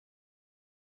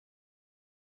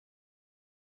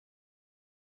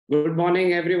Good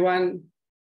morning, everyone.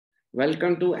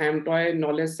 Welcome to AMTOI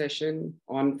knowledge session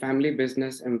on family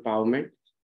business empowerment.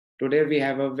 Today, we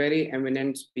have a very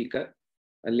eminent speaker,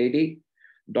 a lady,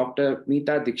 Dr.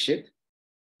 Mita Dixit.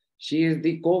 She is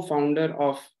the co-founder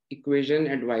of Equation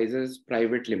Advisors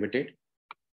Private Limited.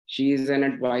 She is an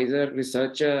advisor,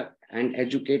 researcher, and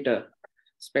educator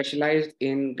specialized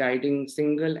in guiding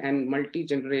single and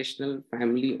multi-generational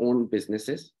family-owned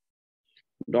businesses.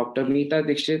 Dr. Mita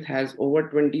Dixit has over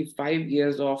 25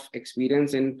 years of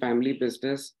experience in family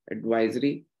business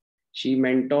advisory. She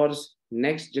mentors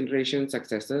next generation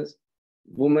successors,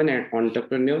 women and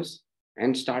entrepreneurs,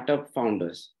 and startup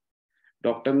founders.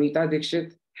 Dr. Mita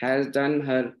Dixit has done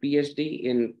her PhD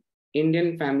in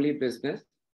Indian family business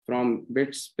from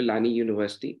BITS Pilani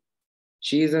University.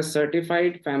 She is a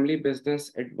certified family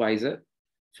business advisor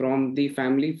from the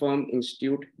Family Firm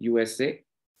Institute, USA.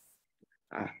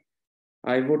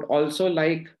 I would also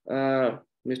like Mr.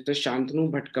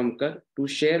 Shantanu Bhatkamkar to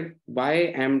share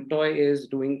why AMTOI is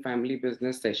doing family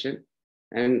business session,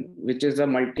 and which is a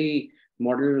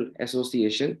multi-model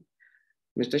association.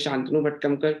 Mr. Shantanu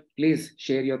Bhatkamkar, please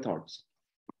share your thoughts.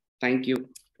 Thank you.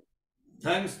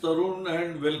 Thanks, Tarun,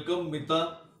 and welcome,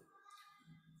 Mita.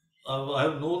 I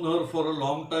have known her for a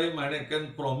long time, and I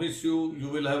can promise you, you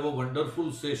will have a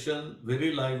wonderful session,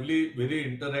 very lively, very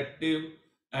interactive,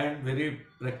 and very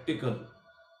practical.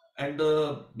 And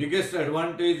the biggest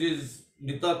advantage is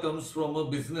Mita comes from a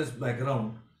business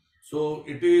background. So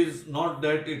it is not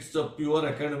that it's a pure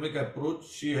academic approach.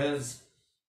 She has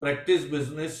practiced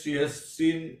business. She has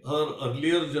seen her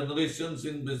earlier generations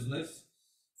in business.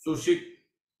 So she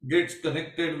gets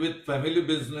connected with family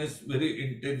business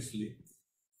very intensely.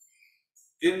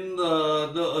 In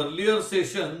the earlier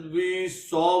session, we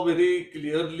saw very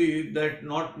clearly that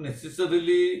not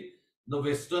necessarily the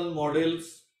Western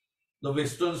models, the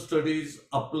Western studies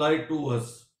apply to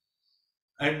us,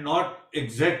 and not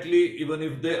exactly even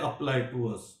if they apply to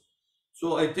us.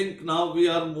 So I think now we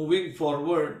are moving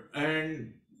forward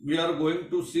and we are going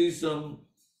to see some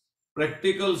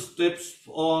practical steps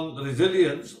on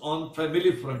resilience on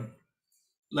family front.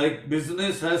 Like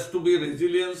business has to be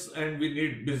resilience and we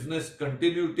need business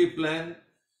continuity plan,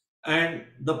 and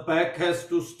the pack has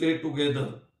to stay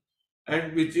together,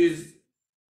 and which is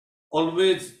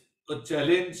always a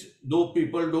challenge, though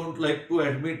people don't like to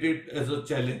admit it as a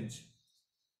challenge.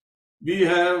 We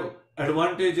have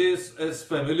advantages as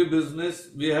family business,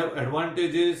 we have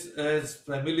advantages as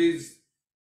families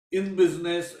in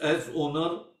business, as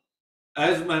owner,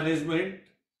 as management,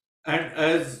 and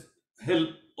as help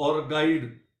or guide,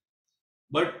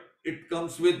 but it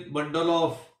comes with bundle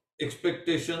of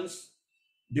expectations,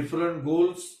 different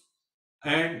goals,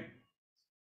 and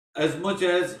as much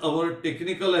as our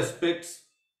technical aspects,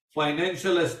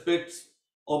 financial aspects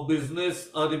of business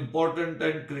are important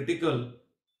and critical,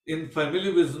 in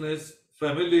family business,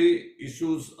 family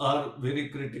issues are very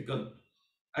critical.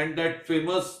 And that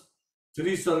famous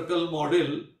three circle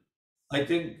model, I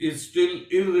think, is still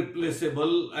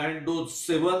irreplaceable, and those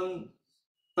seven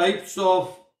types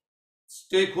of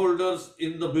stakeholders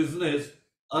in the business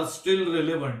are still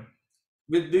relevant.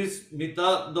 With this,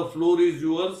 Mita, the floor is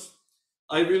yours.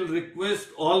 I will request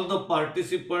all the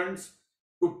participants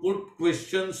to put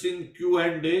questions in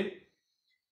Q&A.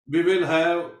 We will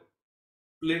have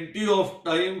plenty of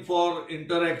time for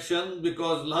interaction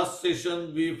because last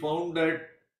session we found that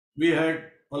we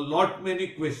had a lot many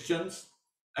questions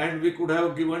and we could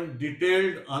have given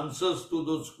detailed answers to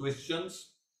those questions.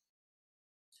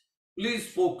 Please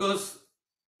focus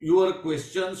your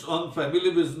questions on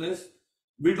family business.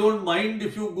 We don't mind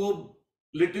if you go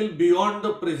little beyond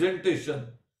the presentation,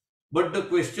 but the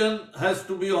question has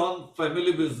to be on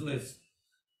family business.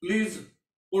 Please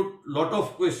put lot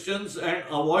of questions and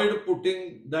avoid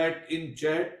putting that in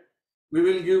chat. We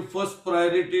will give first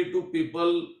priority to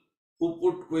people who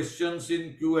put questions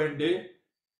in Q&A,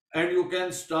 and you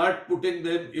can start putting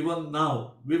them even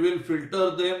now. We will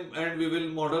filter them and we will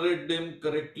moderate them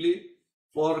correctly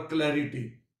for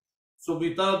clarity. So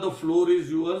Mita, the floor is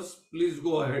yours. Please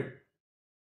go ahead.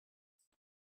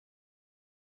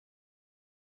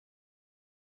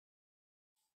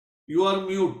 You are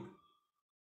mute.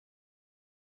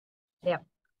 Yeah,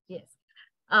 yes.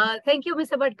 Thank you,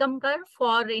 Mr. Bhatkamkar,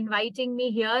 for inviting me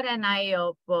here. And I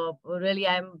really,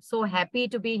 I'm so happy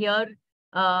to be here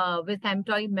with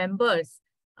AMTOI members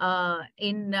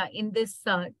in this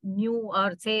new,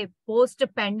 or say,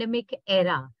 post-pandemic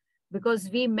era. Because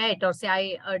we met, or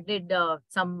say I did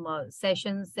some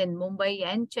sessions in Mumbai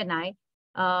and Chennai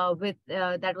with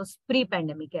that was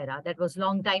pre-pandemic era. That was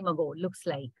long time ago, looks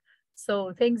like.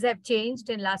 So things have changed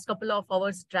in last couple of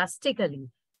hours drastically.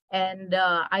 And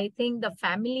I think the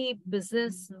family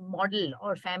business model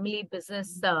or family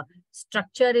business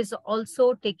structure is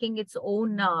also taking its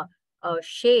own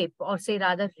shape, or say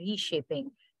rather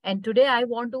reshaping. And today I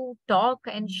want to talk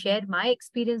and share my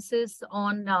experiences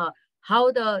on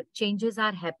how the changes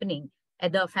are happening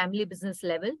at the family business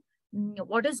level.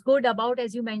 What is good about,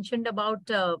 as you mentioned,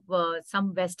 about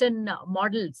some Western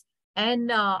models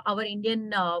and our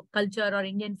Indian culture or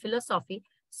Indian philosophy.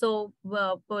 So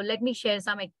let me share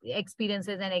some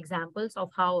experiences and examples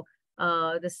of how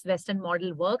this Western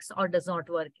model works or does not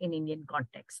work in Indian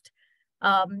context.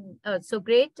 So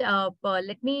great.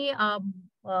 Let me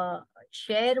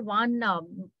share one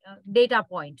data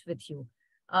point with you.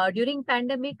 During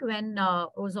pandemic, when it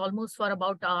was almost for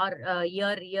about our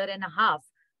year and a half,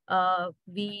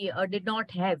 we did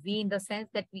not have, we in the sense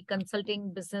that we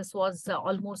consulting business was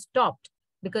almost stopped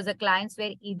because the clients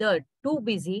were either too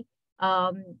busy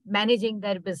managing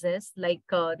their business, like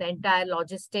the entire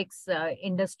logistics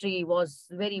industry was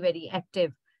very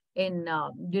active in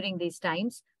during these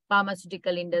times.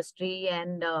 Pharmaceutical industry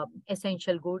and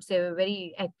essential goods, they were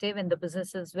very active, and the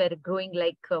businesses were growing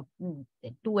like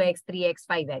 2x, 3x,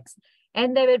 5x.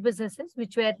 And there were businesses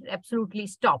which were absolutely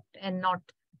stopped and not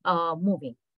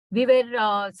moving. We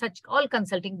were such all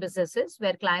consulting businesses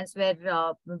where clients were,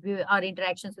 our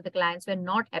interactions with the clients were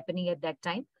not happening at that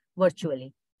time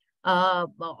virtually or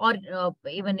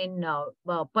even in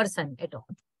person at all.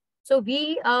 So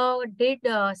we did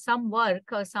some work,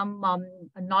 some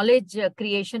knowledge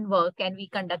creation work, and we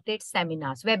conducted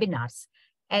seminars, webinars,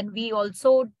 and we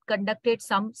also conducted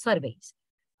some surveys.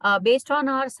 Based on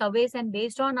our surveys and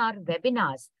based on our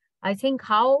webinars, I think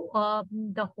how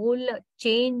the whole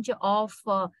change of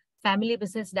family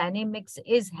business dynamics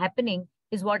is happening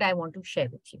is what I want to share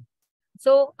with you.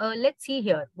 So let's see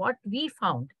here what we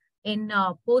found in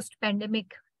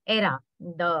post-pandemic era.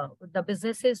 The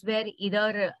businesses were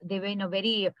either they were in a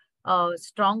very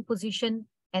strong position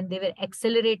and they were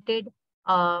accelerated,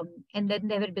 and then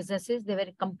there were businesses they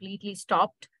were completely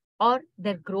stopped or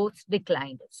their growth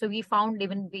declined. So we found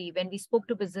even when we spoke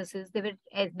to businesses, they were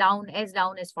as down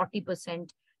as 40%,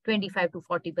 25 to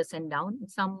 40% down.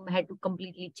 Some had to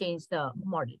completely change the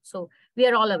model. So we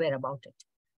are all aware about it.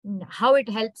 How it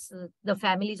helps the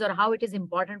families or how it is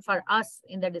important for us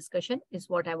in the discussion is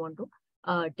what I want to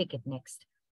take it next.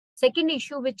 Second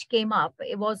issue which came up,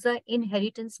 it was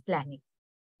inheritance planning.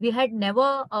 We had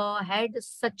never had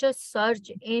such a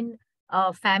surge in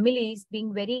families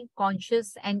being very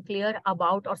conscious and clear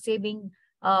about, or say being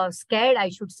scared, I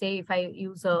should say, if I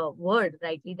use a word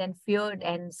rightly, then feared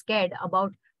and scared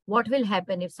about what will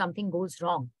happen if something goes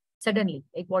wrong suddenly,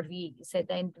 like what we said,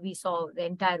 and we saw the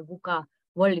entire VUCA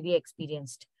world we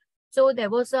experienced. So there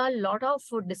was a lot of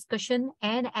discussion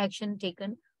and action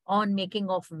taken on making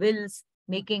of wills,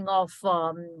 making of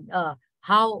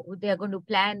how they are going to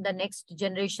plan the next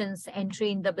generation's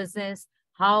entry in the business,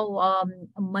 how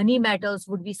money matters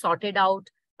would be sorted out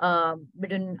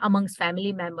between amongst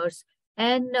family members,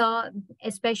 and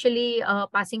especially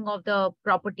passing of the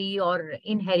property or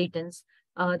inheritance.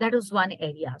 That was one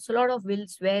area. So a lot of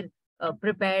wills were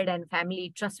prepared and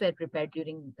family trusts were prepared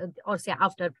during or say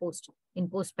after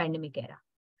post-pandemic era.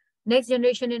 Next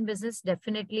generation in business,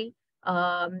 definitely.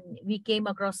 We came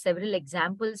across several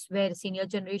examples where senior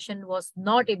generation was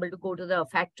not able to go to the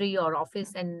factory or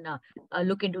office and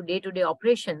look into day-to-day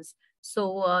operations.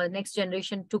 So next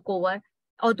generation took over.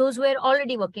 Or those who were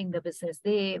already working the business,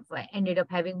 they ended up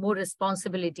having more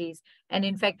responsibilities. And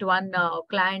in fact, one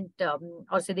client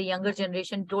or say the younger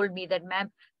generation told me that,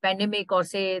 ma'am, pandemic or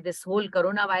say this whole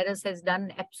coronavirus has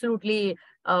done absolutely,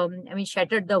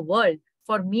 shattered the world.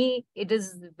 For me, it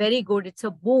is very good. It's a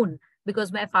boon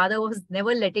because my father was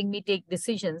never letting me take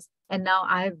decisions. And now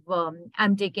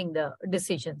I'm taking the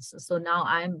decisions. So now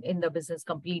I'm in the business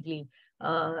completely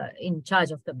in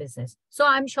charge of the business. So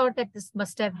I'm sure that this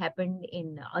must have happened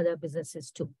in other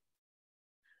businesses too.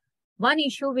 One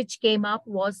issue which came up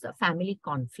was the family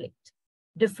conflict.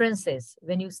 Differences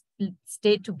when you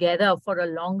stay together for a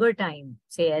longer time,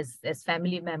 say as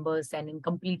family members and in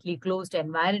completely closed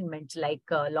environments like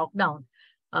lockdown.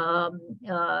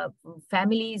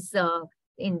 Families,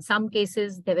 in some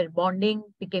cases, their bonding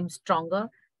became stronger,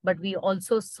 but we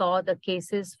also saw the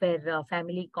cases where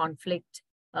family conflict,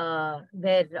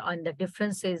 where on the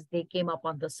differences, they came up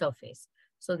on the surface.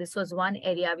 So this was one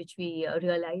area which we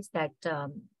realized that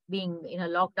being in a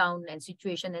lockdown and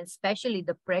situation, and especially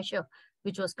the pressure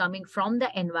which was coming from the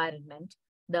environment,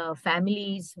 the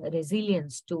family's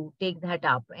resilience to take that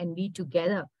up and be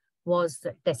together was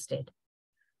tested.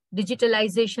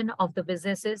 digitalization of the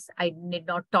businesses. I need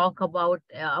not talk about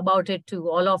it to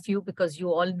all of you because you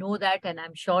all know that, and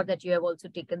I'm sure that you have also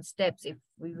taken steps. If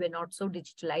we were not so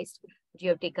digitalized, you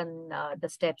have taken the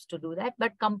steps to do that.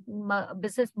 But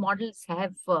business models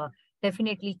have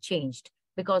definitely changed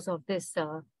because of this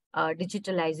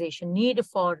digitalization, need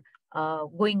for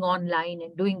going online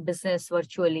and doing business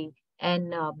virtually,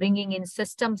 and bringing in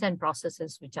systems and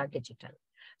processes which are digital.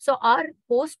 So our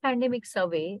post-pandemic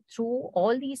survey through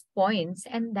all these points,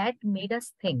 and that made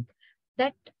us think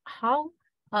that how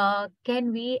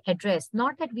can we address,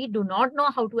 not that we do not know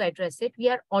how to address it, we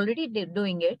are already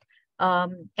doing it.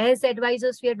 As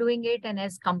advisors, we are doing it, and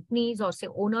as companies or say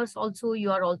owners also,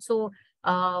 you are also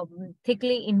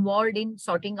thickly involved in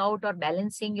sorting out or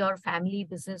balancing your family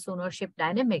business ownership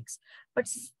dynamics. But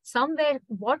somewhere,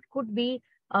 what could be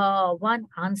one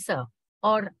answer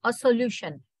or a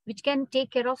solution which can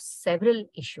take care of several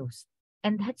issues?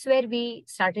 And that's where we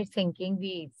started thinking.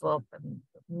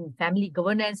 Family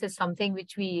governance is something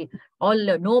which we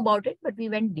all know about it, but we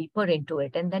went deeper into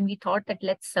it. And then we thought that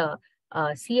let's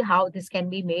see how this can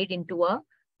be made into a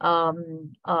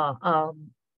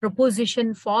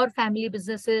proposition for family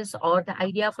businesses, or the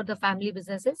idea for the family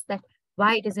businesses, that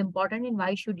why it is important and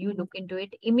why should you look into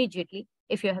it immediately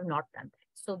if you have not done that.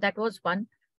 So that was one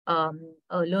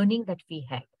learning that we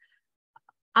had.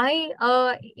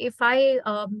 If I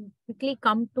quickly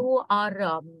come to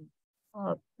our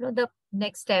the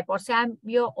next step, or say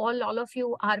all of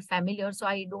you are familiar, so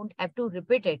I don't have to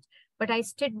repeat it, but I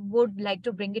still would like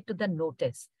to bring it to the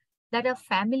notice that a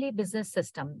family business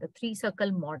system, the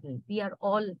three-circle model, we are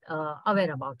all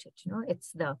aware about it.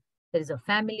 There is a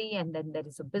family, and then there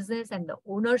is a business, and the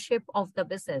ownership of the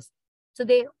business. So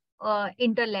they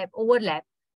overlap,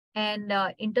 and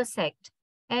intersect,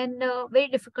 and very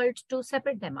difficult to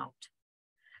separate them out.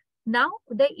 Now,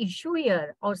 the issue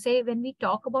here, or say when we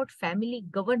talk about family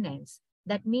governance,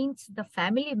 that means the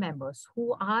family members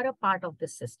who are a part of the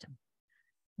system.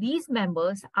 These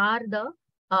members are the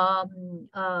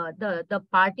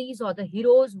parties or the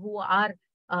heroes who are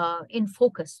in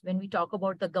focus when we talk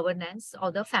about the governance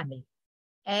or the family.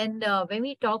 And when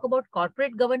we talk about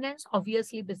corporate governance,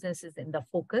 obviously business is in the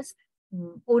focus.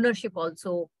 Ownership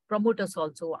also, promoters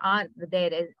also are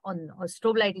there,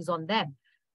 strobe light is on them.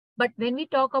 But when we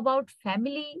talk about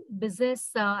family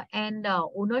business and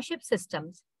ownership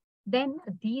systems, then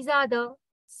these are the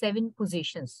 7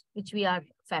 positions which we are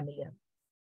familiar.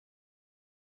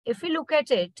 If we look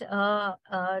at it,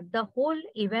 the whole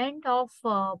event of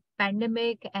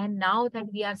pandemic, and now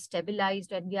that we are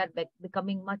stabilized and we are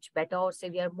becoming much better, or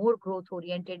say we are more growth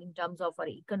oriented in terms of our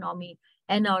economy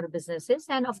and our businesses,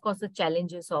 and of course the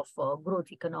challenges of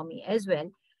growth economy as well.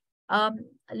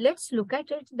 Let's look at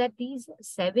it that these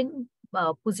 7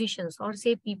 positions, or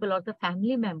say people or the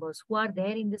family members who are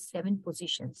there in the 7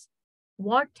 positions,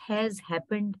 what has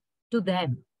happened to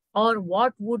them? Or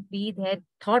what would be their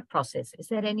thought process? Is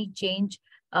there any change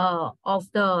of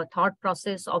the thought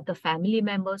process of the family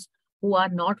members who are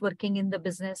not working in the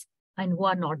business and who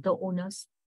are not the owners?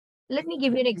 Let me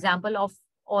give you an example of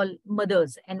all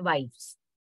mothers and wives.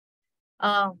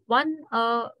 One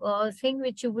thing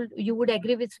which you would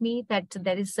agree with me, that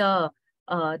there is the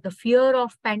fear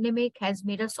of pandemic has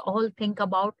made us all think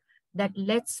about that.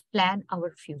 Let's plan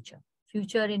our future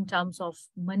in terms of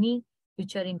money,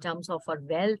 future in terms of our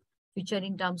wealth, future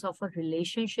in terms of our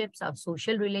relationships, our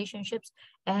social relationships,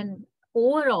 and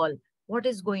overall, what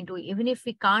is going to, even if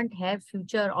we can't have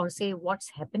future or say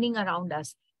what's happening around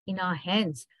us in our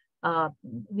hands,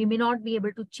 we may not be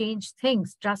able to change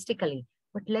things drastically,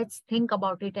 but let's think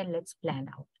about it and let's plan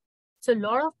out. So a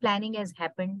lot of planning has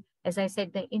happened. As I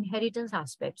said, the inheritance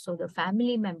aspect. So the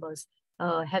family members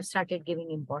have started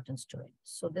giving importance to it.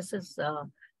 So this is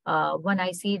when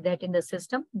I see that in the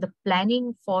system, the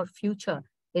planning for future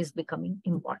is becoming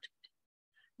important.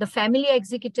 The family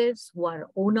executives who are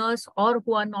owners or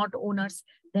who are not owners,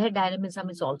 their dynamism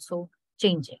is also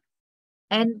changing.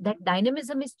 And that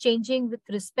dynamism is changing with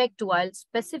respect to, I'll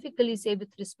specifically say with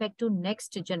respect to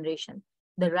next generation,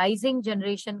 the rising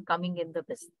generation coming in the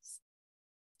business.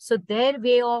 So their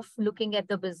way of looking at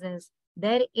the business,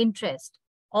 their interest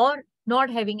or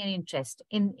not having an interest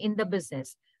in the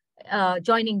business,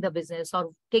 joining the business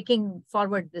or taking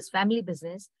forward this family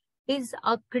business is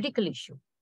a critical issue.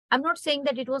 I'm not saying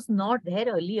that it was not there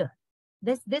earlier.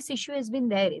 This issue has been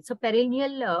there. It's a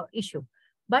perennial issue.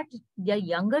 But the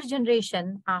younger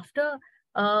generation, after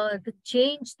the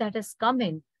change that has come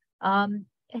in,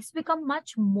 has become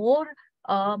much more,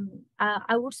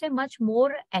 I would say, much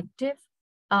more active,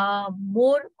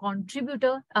 more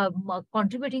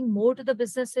contributing more to the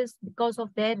businesses because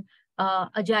of their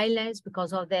agileness,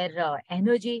 because of their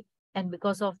energy, and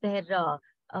because of their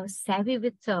savvy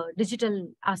with digital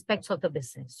aspects of the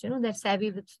business. They're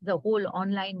savvy with the whole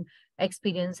online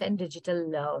experience and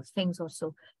digital things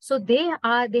also. So they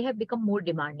have become more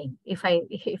demanding. If I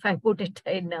put it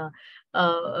in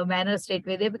a manner straight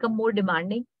way, they become more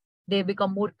demanding. They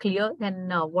become more clear than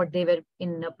what they were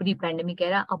in a pre-pandemic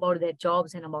era about their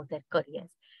jobs and about their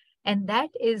careers. And that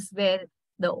is where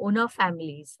the owner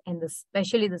families and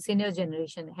especially the senior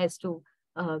generation has to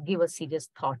give a serious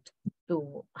thought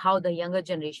to how the younger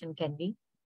generation can be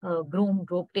groomed,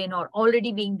 roped in, or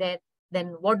already being there.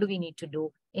 Then what do we need to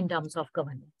do in terms of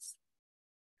governance?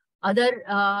 Other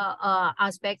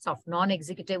aspects of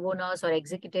non-executive owners or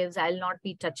executives, I'll not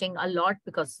be touching a lot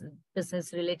because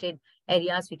business-related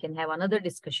areas we can have another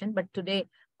discussion. But today,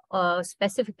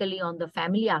 specifically on the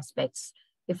family aspects,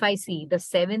 if I see the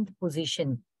 7th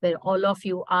position where all of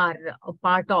you are a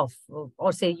part of,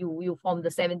 or say you form the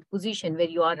 7th position where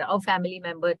you are a family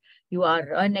member, you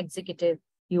are an executive,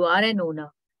 you are an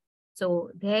owner. So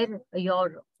there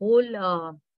your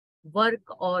whole work,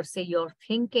 or say your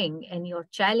thinking and your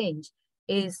challenge,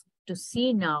 is to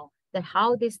see now that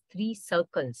how these 3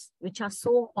 circles, which are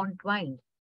so entwined,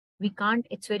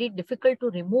 it's very difficult to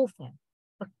remove them.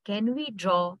 But can we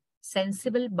draw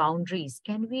sensible boundaries?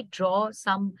 Can we draw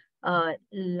some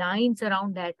lines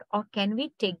around that? Or can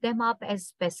we take them up as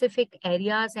specific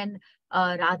areas and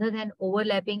rather than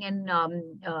overlapping and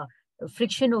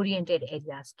friction-oriented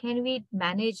areas? Can we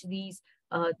manage these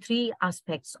 3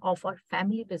 aspects of our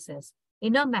family business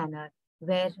in a manner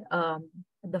where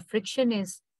the friction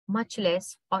is much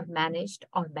less or managed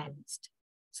or balanced?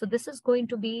 So this is going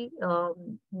to be,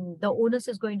 the onus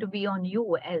is going to be on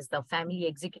you as the family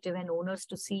executive and owners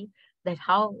to see that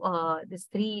how these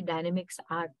 3 dynamics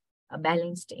are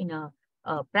balanced in a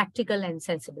practical and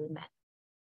sensible manner.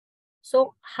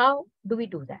 So how do we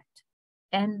do that?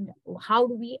 And how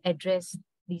do we address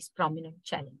these prominent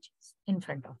challenges in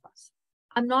front of us?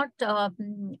 I'm not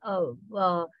talking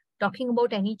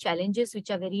about any challenges which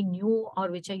are very new or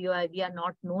which we are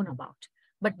not known about.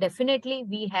 But definitely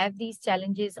we have these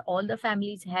challenges. All the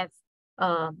families have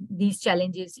these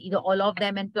challenges, either all of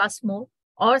them and plus more,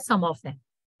 or some of them,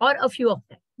 or a few of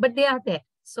them, but they are there.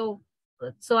 So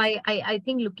I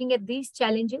think looking at these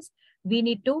challenges, we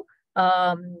need to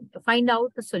find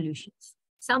out the solutions,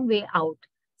 some way out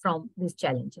from these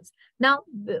challenges. Now,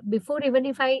 before even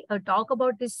if I talk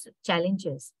about these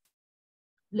challenges,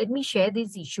 let me share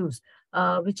these issues,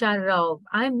 which are,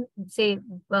 I'm say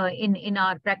in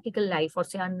our practical life, or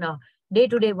say on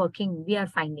day-to-day working, we are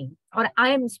finding, or I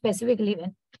am specifically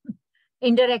when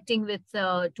interacting with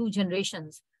 2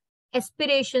 generations,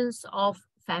 aspirations of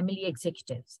family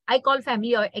executives. I call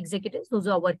family executives those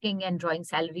who are working and drawing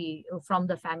salary from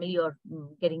the family or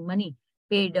getting money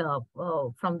paid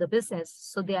from the business.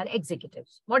 So they are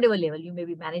executives, whatever level. You may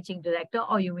be managing director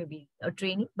or you may be a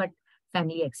trainee, but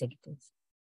family executives.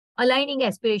 Aligning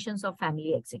aspirations of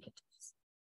family executives.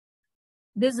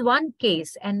 This one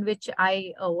case in which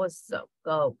I was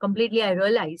completely, I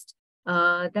realized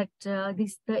that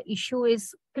the issue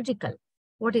is critical.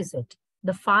 What is it?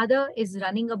 The father is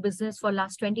running a business for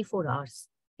last 24 hours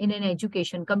in an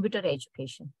education, computer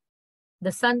education.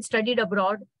 The son studied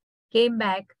abroad, came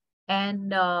back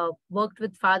and worked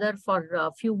with father for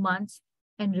a few months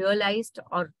and realized,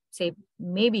 or say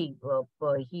maybe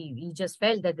he just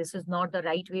felt that this is not the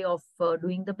right way of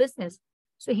doing the business.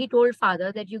 So he told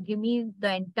father that you give me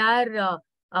the entire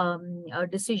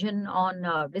decision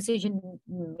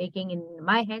making in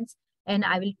my hands and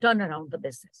I will turn around the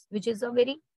business, which is a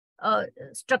very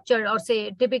structured or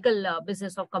say typical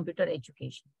business of computer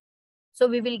education. So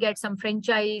we will get some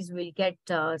franchise, we'll get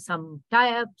some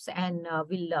tie-ups and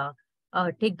we'll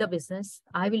take the business.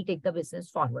 I will take the business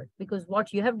forward because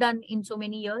what you have done in so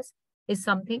many years is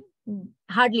something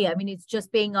hardly, I mean, it's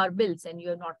just paying our bills and you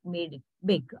have not made it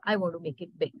big. I want to make it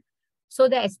big. So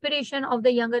the aspiration of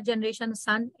the younger generation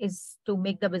son is to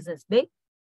make the business big.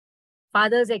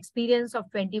 Father's experience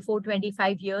of 24,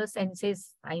 25 years and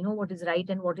says, I know what is right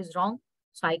and what is wrong.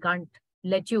 So I can't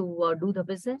let you do the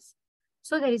business.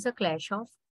 So there is a clash of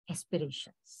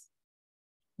aspirations.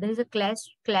 There is a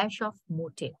clash of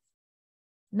motive.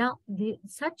 Now,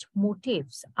 such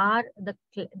motives are,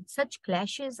 such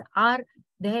clashes are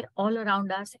there all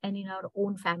around us and in our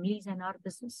own families and our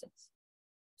businesses.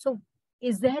 So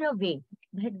is there a way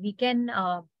that we can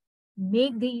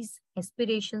make these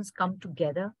aspirations come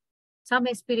together? Some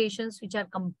aspirations which are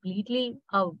completely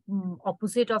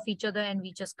opposite of each other and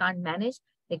we just can't manage.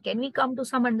 Then can we come to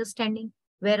some understanding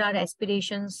where our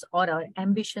aspirations or our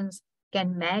ambitions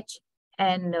can match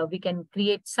and we can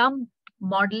create some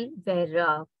model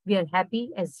where we are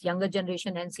happy as younger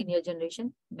generation and senior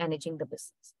generation managing the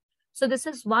business. So this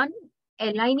is one.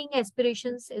 Aligning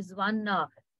aspirations is one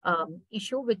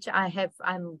issue which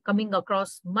I'm coming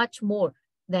across much more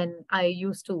than I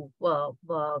used to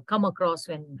come across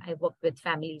when I worked with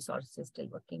families or still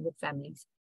working with families.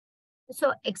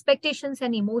 So expectations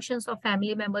and emotions of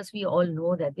family members, we all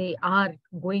know that they are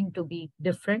going to be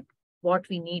different. What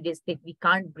we need is that we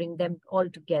can't bring them all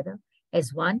together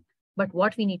as one, but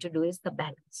what we need to do is the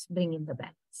balance, bring in the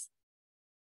balance.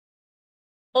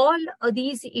 All of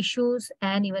these issues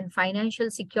and even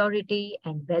financial security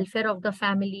and welfare of the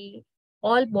family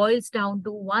all boils down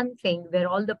to one thing where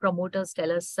all the promoters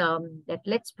tell us that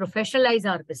let's professionalize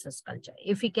our business culture.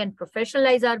 If we can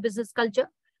professionalize our business culture,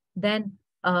 then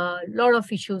a lot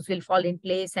of issues will fall in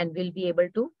place and we'll be able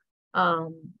to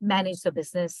manage the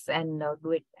business and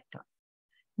do it better.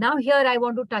 Now here I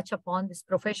want to touch upon this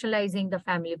professionalizing the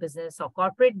family business or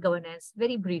corporate governance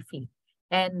very briefly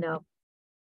and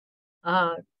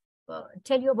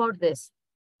tell you about this.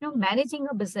 You know, managing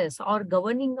a business or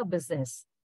governing a business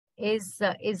is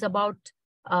about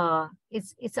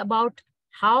it's about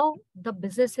how the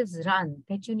business is run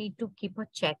that you need to keep a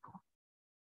check on.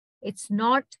 It's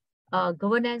not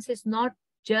governance is not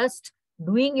just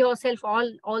doing yourself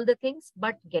all the things,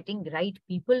 but getting right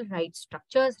people, right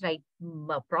structures, right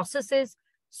processes,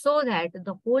 so that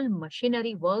the whole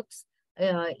machinery works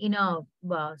in a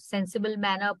sensible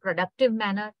manner, productive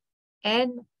manner,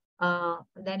 and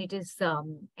then it is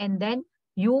and then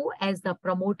you as the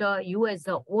promoter, you as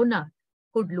the owner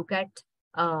could look at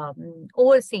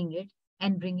overseeing it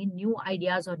and bring in new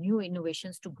ideas or new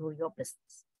innovations to grow your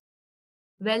business.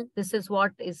 Well, this is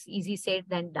what is easy said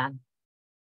than done.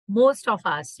 Most of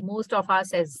us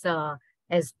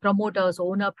as promoters,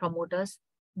 owner promoters,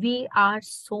 we are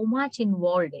so much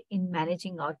involved in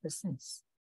managing our business,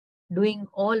 doing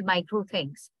all micro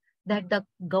things, that the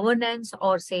governance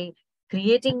or say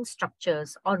creating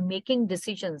structures or making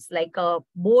decisions like a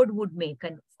board would make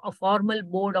and a formal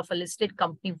board of a listed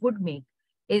company would make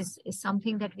is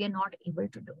something that we are not able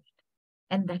to do it.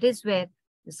 And that is where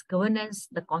this governance,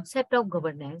 the concept of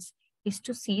governance is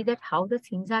to see that how the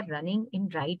things are running in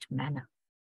right manner.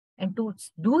 And to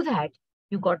do that,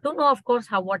 you got to know, of course,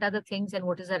 what are the things and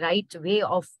what is the right way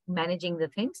of managing the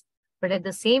things. But at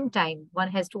the same time, one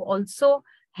has to also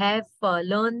have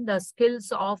learn the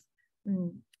skills of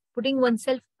putting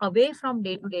oneself away from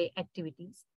day-to-day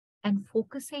activities and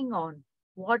focusing on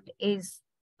what is,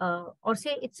 or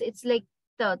say it's like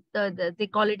they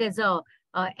call it as a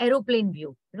aeroplane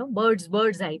view, you know,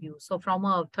 bird's eye view. So from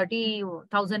a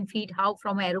 30,000 feet, how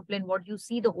from an aeroplane, what you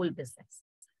see the whole business.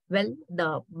 Well,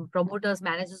 the promoters,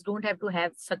 managers don't have to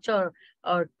have such a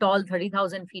tall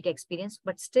 30,000 feet experience,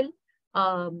 but still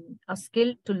a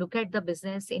skill to look at the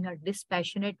business in a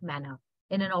dispassionate manner,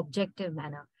 in an objective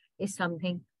manner, is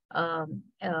something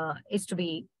is to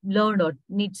be learned or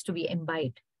needs to be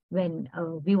imbibed when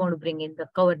we want to bring in the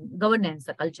governance,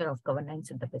 the culture of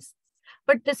governance in the business.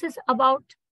 But this is about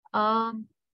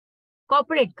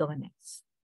corporate governance.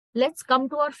 Let's come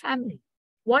to our family.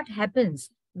 What happens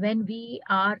when we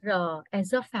are,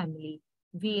 as a family,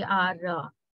 we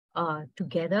are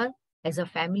together. As a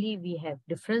family, we have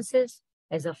differences.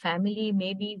 As a family,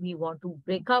 maybe we want to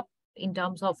break up in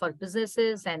terms of our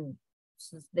businesses and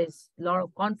there's a lot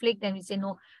of conflict and we say,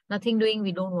 no, nothing doing,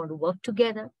 we don't want to work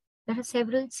together. There are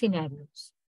several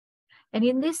scenarios. And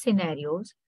in these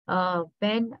scenarios,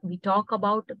 when we talk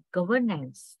about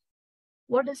governance,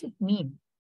 what does it mean?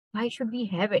 Why should we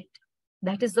have it?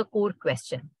 That is the core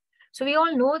question. So we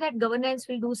all know that governance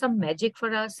will do some magic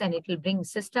for us and it will bring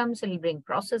systems, it will bring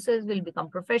processes, we'll become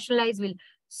professionalized, we'll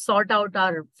sort out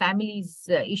our family's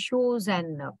issues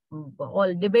and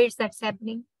all debates that's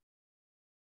happening.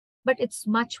 But it's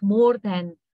much more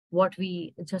than what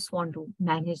we just want to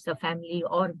manage the family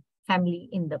or family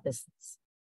in the business.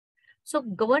 So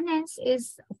governance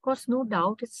is, of course, no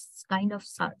doubt, it's kind of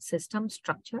system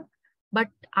structure. But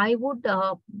I would,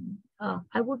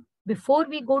 before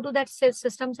we go to that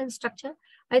systems and structure,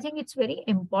 I think it's very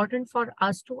important for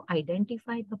us to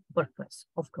identify the purpose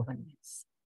of governance.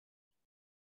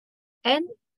 And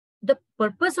the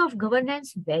purpose of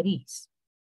governance varies.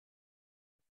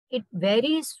 It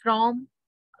varies from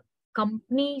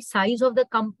company, size of the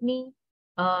company,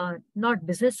 not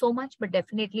business so much, but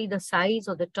definitely the size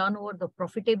or the turnover, the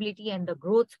profitability and the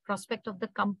growth prospect of the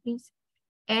companies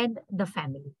and the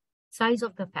family, size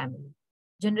of the family,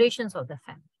 generations of the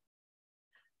family.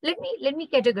 Let me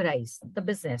categorize the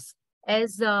business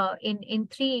as in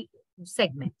three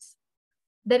segments.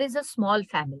 There is a small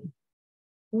family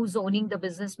who's owning the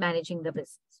business, managing the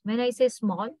business. When I say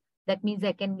small, That means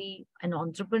there can be an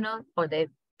entrepreneur or there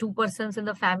are 2 persons in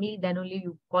the family, then only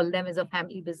you call them as a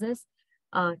family business.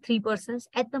 3 persons,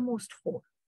 at the most 4.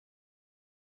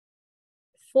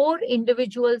 4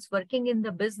 individuals working in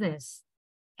the business,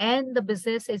 and the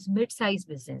business is mid-sized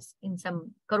business in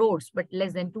some crores, but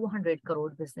less than 200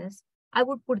 crore business, I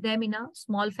would put them in a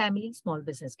small family, small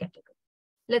business category.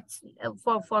 Let's,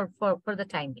 for the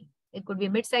time being, it could be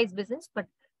mid-sized business, but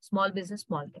small business,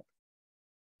 small category.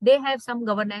 They have some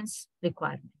governance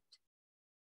requirement.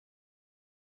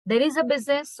 There is a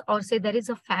business, or say there is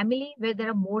a family where there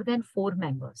are more than 4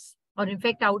 members, or in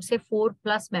fact, I would say 4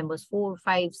 plus members, 4,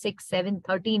 5, 6, 7,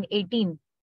 13, 18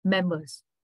 members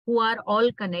who are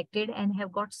all connected and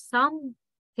have got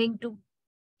something to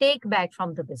take back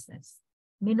from the business.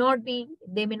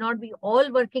 They may not be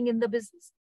all working in the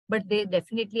business, but they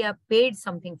definitely are paid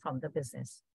something from the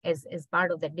business as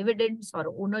part of the dividends or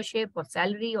ownership or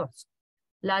salary or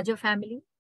larger family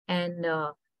and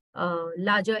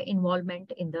larger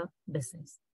involvement in the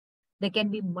business. There can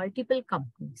be multiple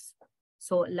companies.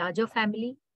 So larger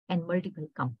family and multiple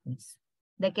companies.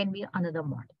 There can be another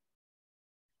model.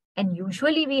 And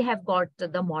usually we have got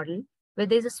the model where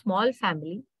there's a small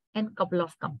family and couple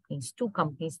of companies, 2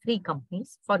 companies, 3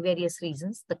 companies for various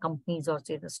reasons. The companies or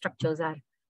say the structures are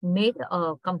made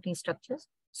company structures.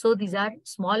 So these are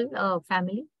small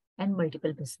family and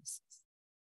multiple businesses.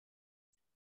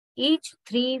 Each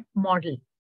 3 model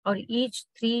or each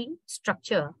 3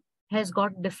 structure has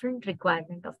got different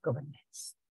requirement of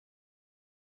governance.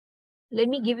 Let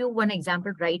me give you one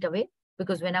example right away,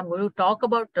 because when I'm going to talk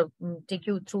about, take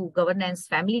you through governance,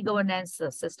 family governance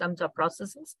systems or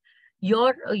processes,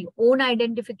 your own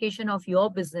identification of your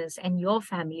business and your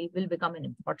family will become an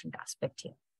important aspect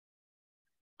here.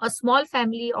 A small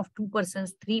family of 2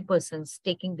 persons, 3 persons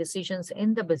taking decisions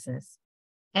in the business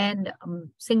and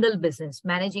single business,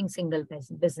 managing single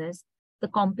business, the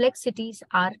complexities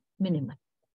are minimal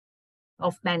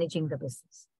of managing the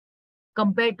business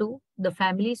compared to the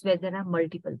families where there are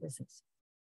multiple businesses.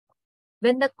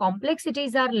 When the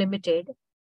complexities are limited,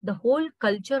 the whole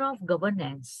culture of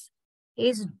governance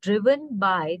is driven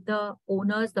by the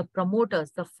owners, the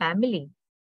promoters, the family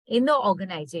in the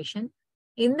organization,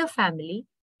 in the family,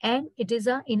 and it is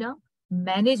in a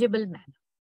manageable manner.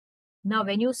 Now,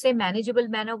 when you say manageable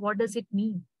manner, what does it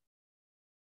mean?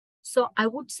 So I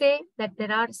would say that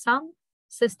there are some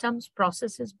systems,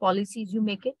 processes, policies, you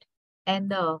make it,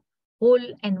 and the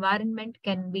whole environment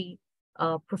can be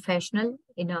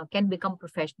can become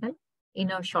professional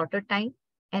in a shorter time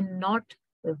and not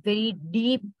very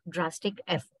deep, drastic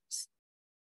efforts.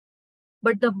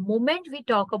 But the moment we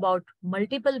talk about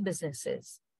multiple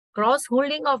businesses,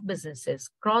 cross-holding of businesses,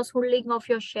 cross-holding of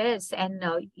your shares and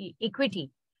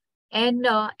equity and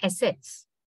assets,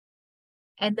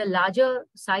 and the larger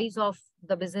size of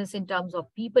the business in terms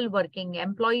of people working,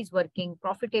 employees working,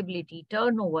 profitability,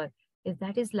 turnover, if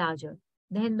that is larger,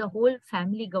 then the whole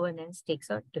family governance takes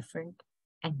a different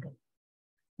angle.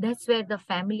 That's where the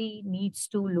family needs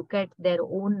to look at their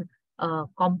own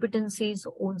competencies,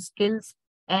 own skills,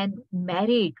 and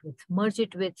merge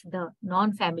it with the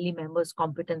non-family members'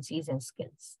 competencies and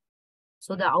skills.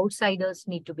 So the outsiders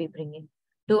need to be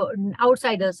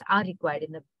outsiders are required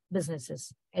in the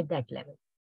businesses at that level.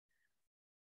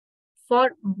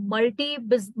 For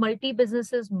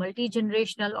multi-businesses,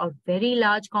 multi-generational or very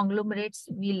large conglomerates,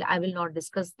 I will not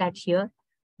discuss that here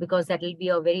because that will be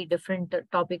a very different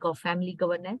topic of family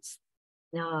governance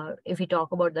if we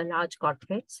talk about the large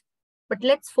corporates. But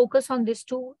let's focus on these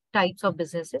 2 types of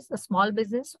businesses, a small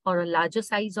business or a larger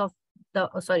size of the,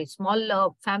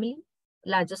 small family,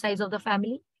 larger size of the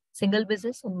family, single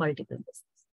business and multiple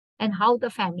business, and how the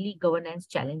family governance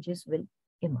challenges will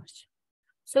emerge.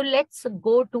 So let's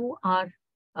go to our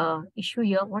issue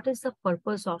here. What is the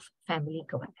purpose of family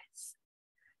governance?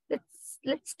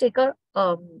 Let's take a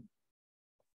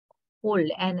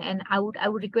hold, and I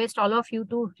would request all of you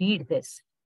to read this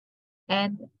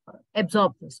and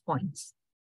absorb these points.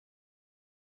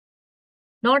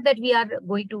 Not that we are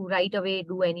going to right away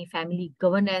do any family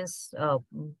governance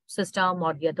system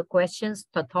or the other questions,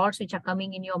 the thoughts which are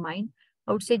coming in your mind.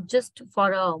 I would say just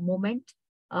for a moment,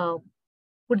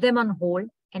 put them on hold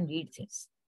and read this.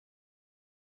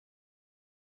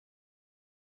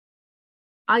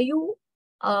 Are you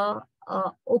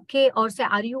okay, or say,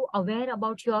 are you aware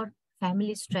about your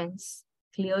family strengths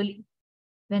clearly?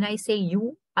 When I say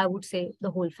you, I would say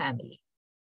the whole family.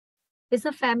 Is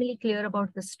the family clear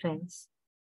about the strengths?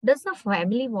 Does the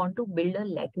family want to build a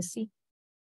legacy?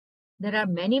 There are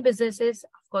many businesses.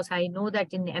 Of course, I know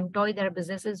that in AMTOI, there are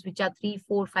businesses which are 3,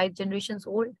 4, 5 generations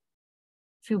old.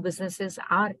 Few businesses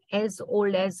are as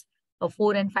old as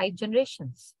 4 and 5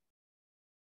 generations.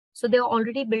 So they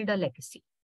already build a legacy.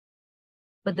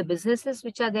 But the businesses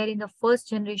which are there in the first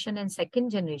generation and second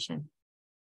generation,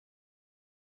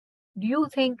 do you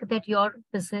think that your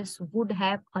business would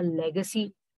have a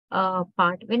legacy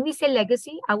part? When we say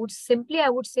legacy, I would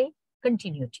say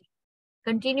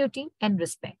continuity and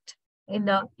respect in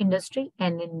the industry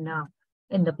and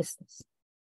in the business.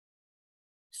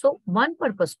 So one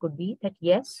purpose could be that,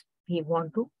 yes, we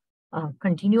want to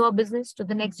continue our business to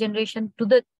the next generation, to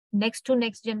the next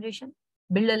generation,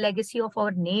 build a legacy of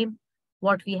our name,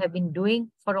 what we have been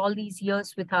doing for all these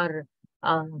years with our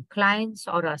clients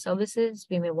or our services.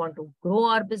 We may want to grow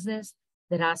our business.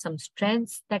 There are some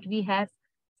strengths that we have.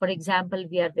 For example,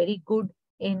 we are very good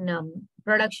in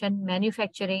production,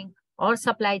 manufacturing, or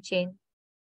supply chain,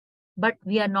 but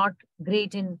we are not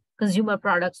great in consumer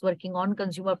products, working on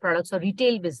consumer products or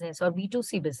retail business or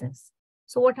B2C business.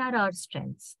 So what are our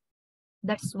strengths?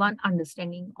 That's one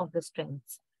understanding of the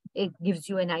strengths. It gives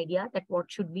you an idea that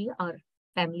what should be our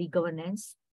family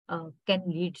governance can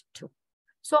lead to.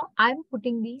 So I'm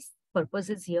putting these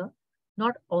purposes here.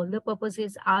 Not all the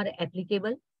purposes are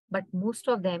applicable, but most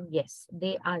of them, yes,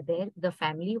 they are there. The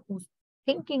family who's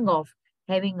thinking of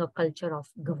having a culture of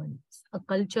governance, a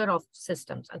culture of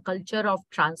systems, a culture of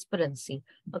transparency,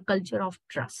 a culture of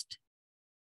trust.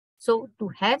 So to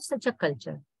have such a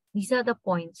culture, these are the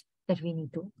points that we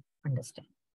need to understand.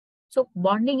 So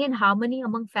bonding and harmony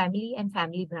among family and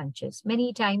family branches.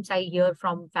 Many times I hear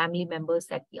from family members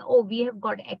that, oh, we have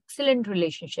got excellent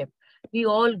relationship. We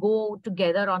all go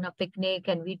together on a picnic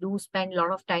and we do spend a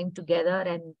lot of time together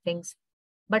and things.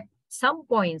 But some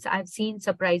points I've seen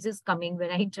surprises coming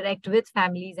when I interact with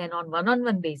families and on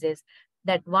one-on-one basis,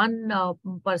 that one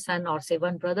person or say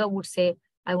one brother would say,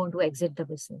 I want to exit the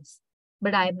business,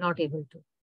 but I am not able to,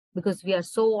 because we are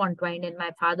so entwined and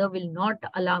my father will not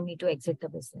allow me to exit the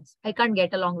business. I can't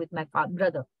get along with my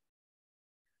brother.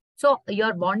 So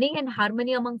your bonding and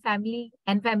harmony among family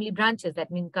and family branches,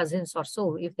 that means cousins or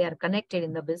so, if they are connected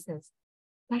in the business,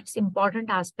 that's important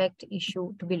aspect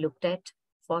issue to be looked at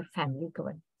for family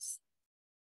governance.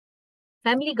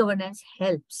 Family governance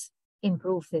helps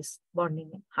improve this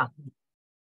bonding and harmony.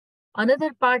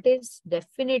 Another part is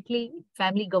definitely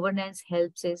family governance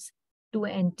helps is to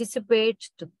anticipate,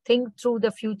 to think through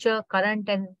the future, current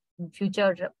and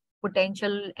future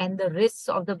potential and the risks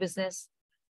of the business,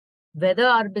 whether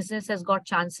our business has got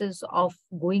chances of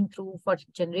going through for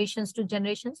generations to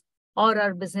generations, or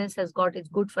our business has got, it's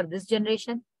good for this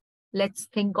generation. Let's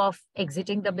think of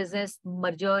exiting the business,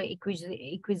 merger,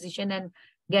 acquisition, and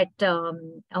get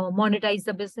monetize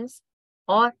the business,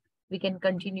 or we can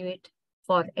continue it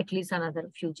for at least another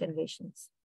few generations.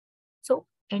 So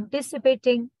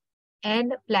anticipating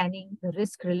and planning the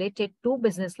risk related to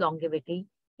business longevity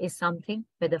is something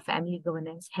where the family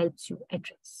governance helps you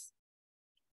address.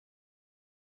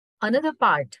 Another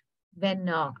part, when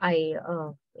I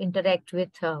interact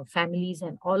with families,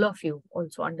 and all of you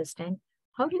also understand,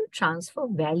 how do you transfer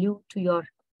value to your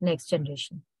next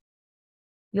generation?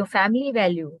 Your family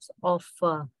values of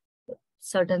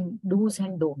certain do's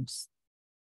and don'ts.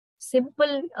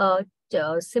 Simply,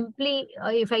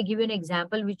 if I give you an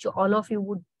example, which all of you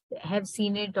would have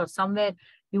seen it or somewhere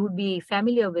you would be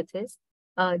familiar with, is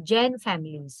Jain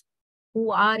families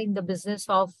who are in the business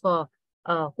of,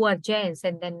 who are Jains,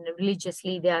 and then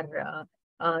religiously their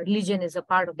religion is a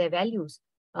part of their values,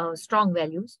 strong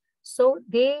values. So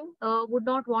they would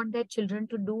not want their children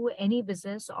to do any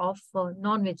business of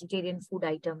non-vegetarian food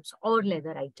items or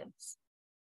leather items.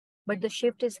 But the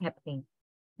shift is happening.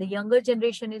 The younger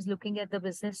generation is looking at the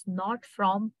business not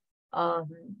from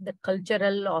the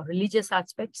cultural or religious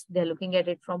aspects. They're looking at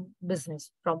it from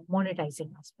business, from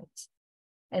monetizing aspects.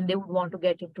 And they would want to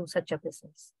get into such a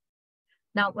business.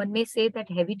 Now, one may say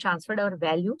that have we transferred our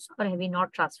values or have we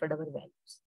not transferred our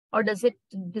values? Or does it,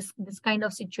 this kind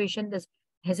of situation,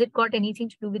 has it got anything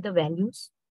to do with the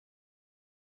values?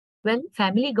 Well,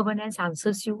 family governance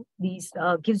answers you these,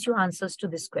 gives you answers to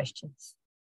these questions.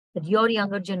 That your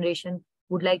younger generation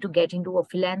would like to get into a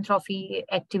philanthropy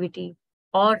activity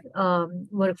or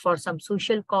work for some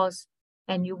social cause.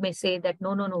 And you may say that,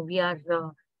 no, we are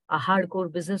a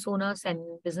hardcore business owners and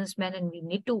businessmen, and we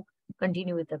need to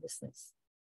continue with the business.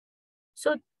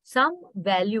 So some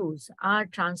values are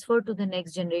transferred to the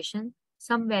next generation.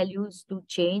 Some values do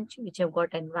change, which have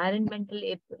got environmental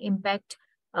impact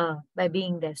by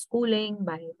being their schooling,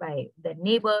 by their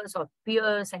neighbors or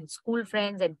peers and school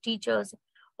friends and teachers.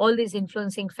 All these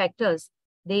influencing factors,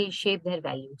 they shape their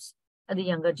values of the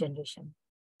younger generation.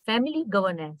 Family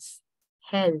governance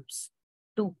helps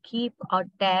to keep a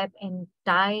tab and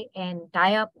tie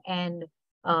up and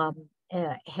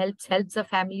helps the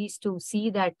families to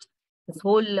see that this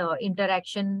whole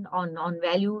interaction on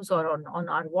values or on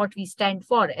our what we stand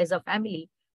for as a family,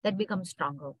 that becomes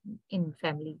stronger in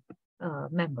family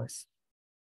members.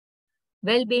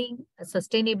 Well-being,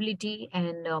 sustainability,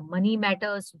 and money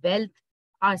matters, wealth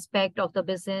aspect of the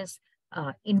business,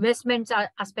 investments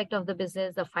aspect of the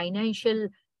business, the financial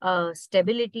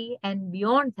stability, and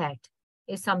beyond that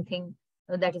is something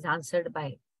that is answered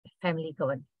by family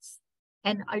governance.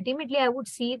 And ultimately, I would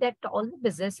see that all the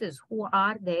businesses who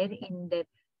are there in their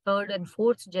third and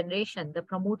fourth generation, the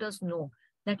promoters know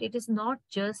that it is not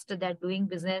just that doing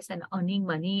business and earning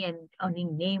money and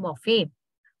earning name or fame,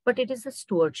 but it is a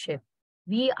stewardship.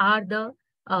 We are the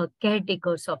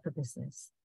caretakers of the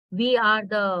business. We are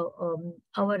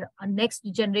our next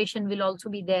generation will also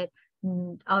be there.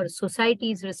 Our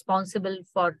society is responsible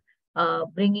for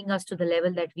bringing us to the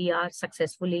level that we are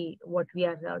successfully what we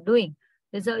are doing.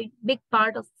 There's a big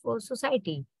part of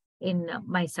society in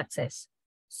my success.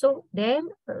 So their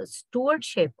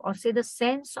stewardship, or say the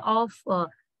sense of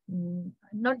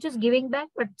not just giving back,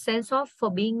 but sense of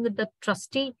being the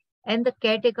trustee and the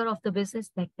caretaker of the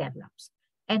business, that develops.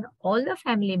 And all the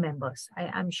family members,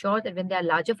 I'm sure that when there are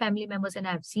larger family members, and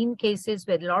I've seen cases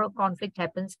where a lot of conflict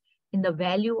happens in the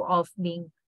value of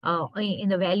being, in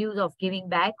the values of giving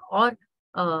back or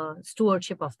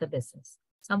stewardship of the business.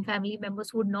 Some family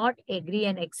members would not agree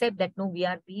and accept that, no, we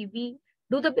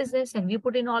do the business and we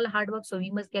put in all hard work, so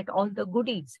we must get all the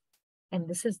goodies. And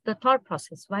this is the thought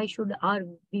process. Why should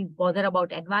we bother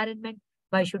about environment?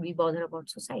 Why should we bother about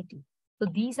society? So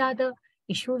these are the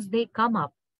issues they come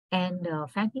up, and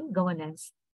family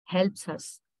governance helps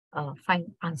us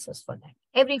find answers for that.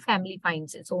 Every family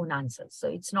finds its own answers. So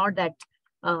it's not that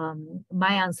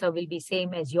my answer will be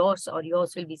same as yours or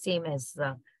yours will be same as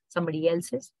somebody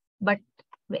else's, but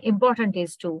the important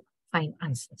is to find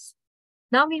answers.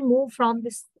 Now we move from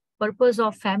this purpose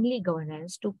of family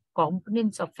governance to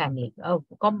components of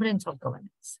components of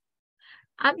governance.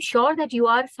 I'm sure that you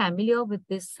are familiar with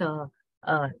this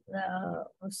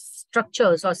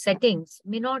structures or settings.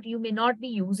 You may not be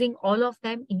using all of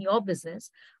them in your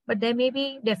business, but there may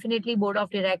be definitely board of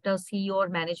directors, CEO, or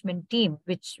management team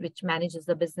which manages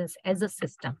the business as a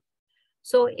system.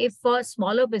 So if for a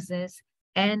smaller business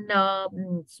and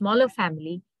smaller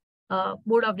family,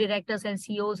 board of directors and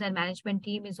CEOs and management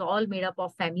team is all made up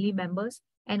of family members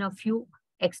and a few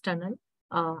external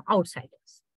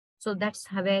outsiders. So that's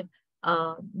where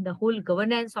the whole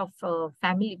governance of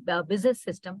family business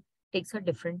system takes a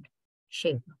different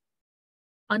shape.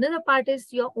 Another part is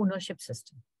your ownership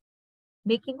system,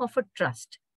 making of a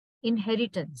trust,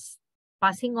 inheritance,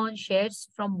 passing on shares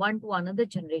from one to another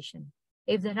generation.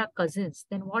 If there are cousins,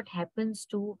 then what happens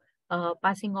to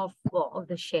passing off of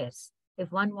the shares?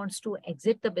 If one wants to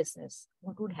exit the business,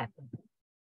 what would happen?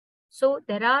 So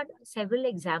there are several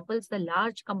examples, the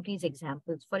large companies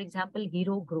examples. For example,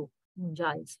 Hero Group,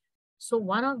 Giles. So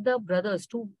one of the brothers,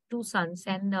 two sons,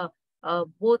 and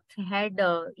both had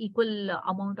equal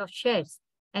amount of shares.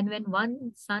 And when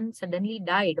one son suddenly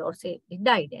died, or say he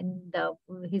died, and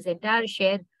his entire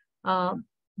shares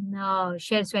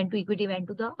went to equity, went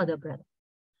to the other brother.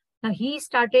 Now he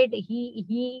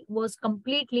was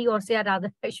completely, or say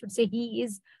rather, I should say, he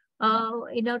is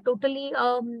in a totally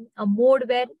a mode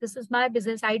where this is my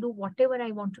business. I do whatever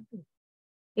I want to do.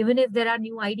 Even if there are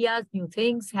new ideas, new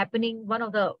things happening, one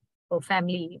of the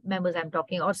family members I'm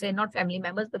talking, or say not family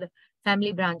members, but the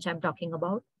family branch I'm talking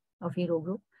about of Hero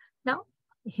Group. Now,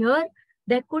 here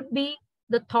there could be,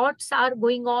 the thoughts are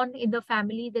going on in the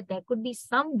family that there could be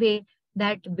some way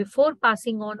that before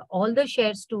passing on all the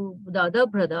shares to the other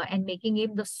brother and making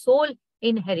him the sole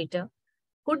inheritor,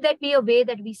 could that be a way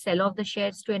that we sell off the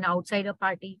shares to an outsider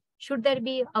party? Should there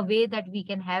be a way that we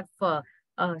can have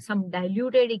some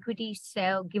diluted equity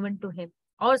given to him?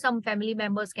 Or some family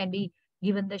members can be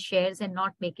given the shares and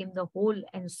not make him the whole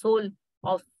and sole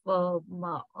of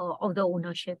the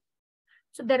ownership.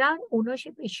 So there are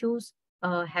ownership issues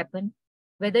happen.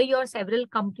 Whether your several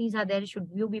companies are there, should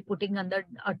you be putting under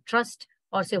a trust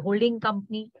or say holding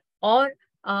company, or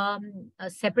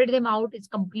separate them out? It's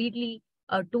completely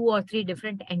 2 or 3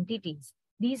 different entities.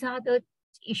 These are the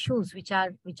issues which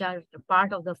are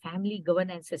part of the family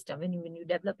governance system when you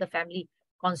develop the family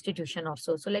constitution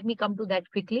also. So let me come to that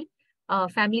quickly.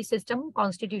 Family system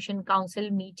constitution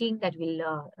council meeting that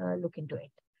will look into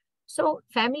it. So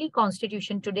family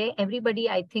constitution today, everybody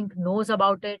I think knows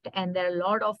about it, and there are a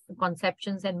lot of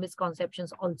conceptions and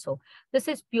misconceptions also. This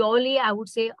is purely, I would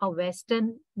say, a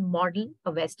Western model,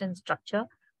 a Western structure.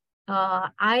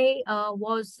 I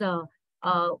was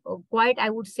quite, I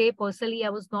would say personally, I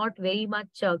was not very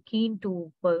much keen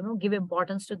to give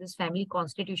importance to this family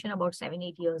constitution about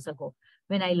 7-8 years ago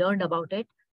when I learned about it.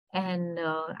 And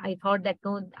I thought that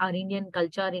no, our Indian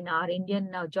culture, in our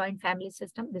Indian joint family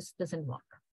system, this doesn't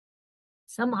work.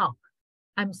 Somehow,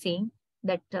 I'm saying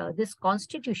that this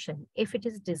constitution, if it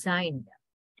is designed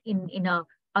in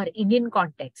our Indian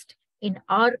context, in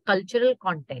our cultural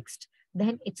context,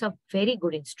 then it's a very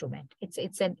good instrument.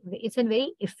 It's a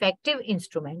very effective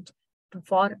instrument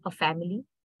for a family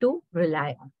to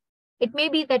rely on. It may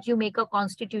be that you make a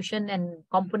constitution and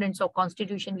components of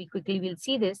constitution, we quickly will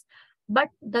see this. But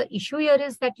the issue here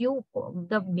is that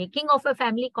the making of a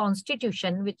family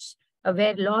constitution, which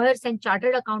where lawyers and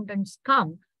chartered accountants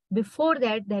come, before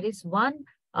that, there is one,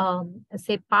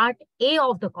 say, part A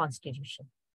of the constitution.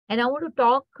 And I want to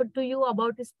talk to you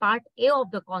about this part A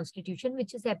of the constitution,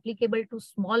 which is applicable to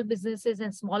small businesses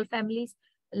and small families,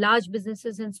 large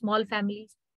businesses and small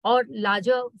families, or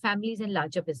larger families and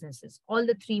larger businesses, all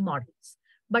the three models.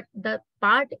 But the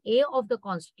part A of the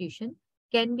constitution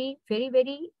can be very,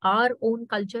 very our own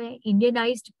culture,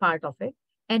 Indianized part of it.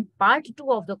 And part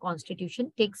 2 of the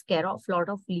constitution takes care of a lot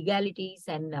of legalities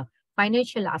and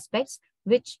financial aspects,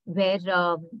 which where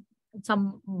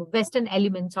some Western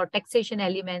elements or taxation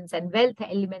elements and wealth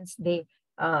elements, they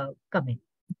come in.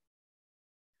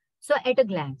 So at a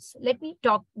glance, let me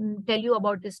tell you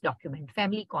about this document,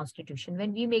 Family Constitution.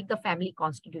 When we make the Family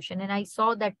Constitution, and I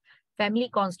saw that Family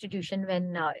Constitution,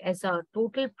 when as a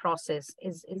total process,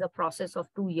 is a process of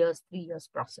 2 years, 3 years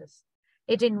process.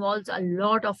 It involves a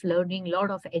lot of learning,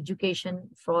 lot of education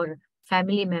for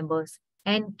family members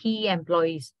and key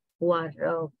employees who are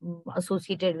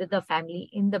associated with the family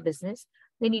in the business.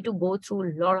 They need to go through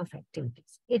a lot of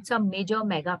activities. It's a major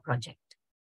mega project.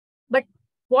 But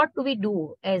what do we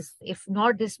do as if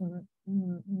not this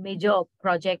major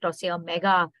project, or say a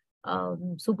mega,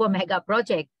 super mega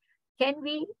project? Can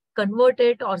we convert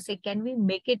it, or say, can we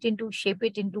make it into, shape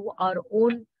it into our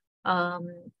own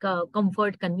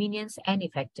comfort, convenience, and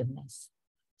effectiveness?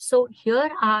 So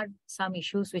here are some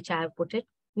issues which I have put it,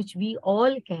 which we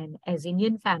all can, as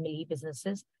Indian family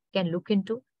businesses, can look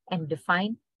into and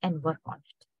define and work on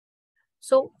it.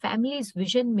 So family's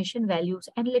vision, mission, values,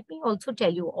 and let me also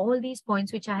tell you, all these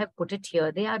points which I have put it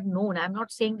here, they are known. I'm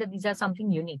not saying that these are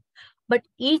something unique, but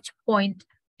each point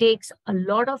takes a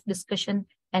lot of discussion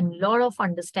and lot of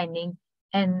understanding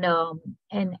and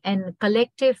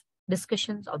collective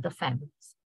discussions of the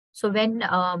families. So when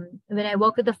I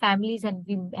work with the families and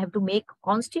we have to make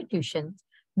constitutions,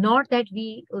 not that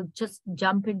we just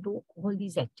jump into all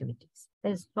these activities.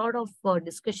 There's a lot of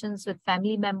discussions with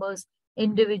family members,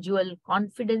 individual,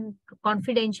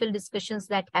 confidential discussions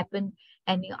that happen,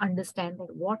 and you understand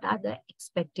that what are the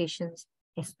expectations,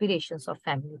 aspirations of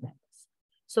family members.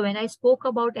 So when I spoke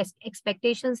about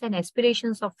expectations and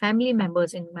aspirations of family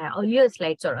members in my earlier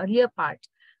slides or earlier part,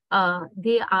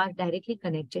 they are directly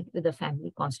connected with the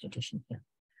family constitution here.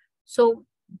 So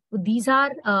these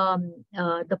are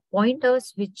the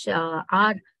pointers which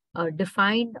are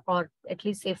defined, or at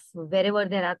least if wherever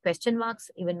there are question marks,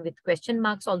 even with question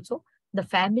marks also, the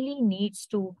family needs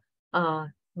to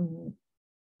write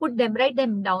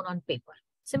them down on paper,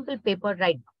 simple paper,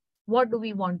 right now. What do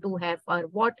we want to have, or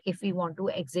what if we want to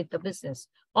exit the business,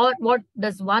 or what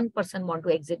does one person want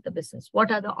to exit the business?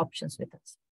 What are the options with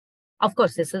us? Of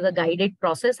course, this is a guided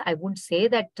process. I wouldn't say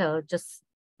that just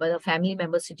the family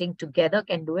members sitting together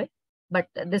can do it, but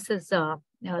this is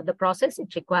the process.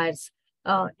 It requires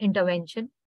intervention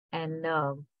and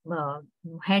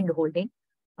hand-holding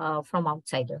from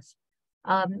outsiders.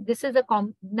 This is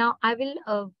now I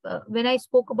will, when I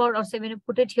spoke about, or say when I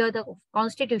put it here, the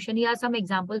constitution, here are some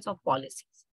examples of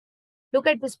policies. Look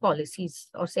at these policies,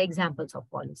 or say examples of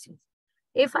policies.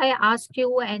 If I ask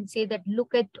you and say that,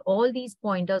 look at all these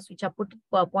pointers which are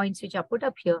points which are put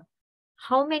up here,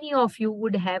 how many of you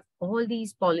would have all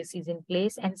these policies in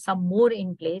place and some more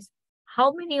in place?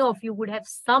 How many of you would have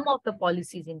some of the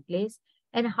policies in place?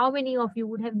 And how many of you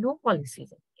would have no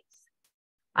policies in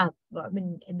place? I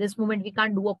mean, in this moment, we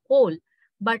can't do a poll,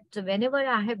 but whenever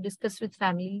I have discussed with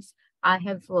families, I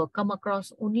have come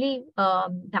across only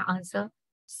the answer,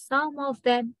 some of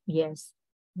them, yes,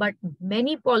 but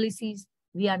many policies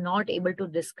we are not able to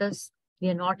discuss. We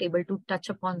are not able to touch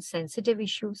upon sensitive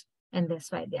issues, and that's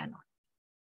why they are not.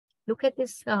 Look at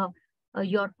this,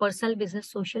 your personal business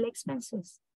social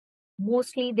expenses.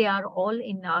 Mostly they are all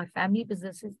in our family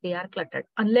businesses, they are cluttered,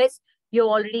 unless you've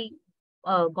already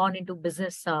gone into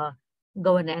business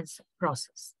governance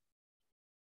process.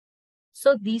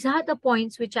 So these are the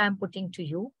points which I am putting to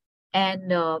you,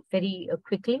 and very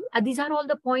quickly. These are all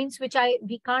the points which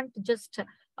we can't just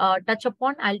touch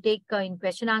upon. I'll take in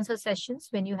question answer sessions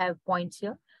when you have points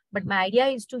here. But my idea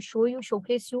is to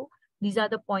showcase you These are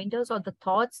the pointers or the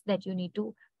thoughts that you need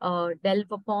to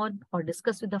delve upon or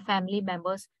discuss with the family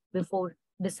members before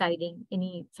deciding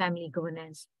any family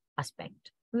governance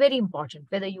aspect. Very important,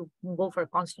 whether you go for a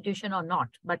constitution or not,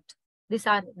 but these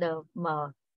are the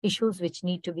issues which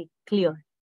need to be clear.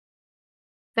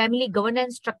 Family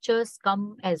governance structures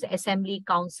come as assembly,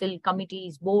 council,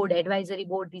 committees, board, advisory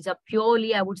board. These are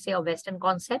purely, I would say, a Western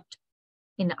concept.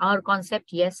 In our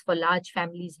concept, yes, for large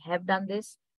families have done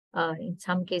this. In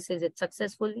some cases, it's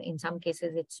successful. In some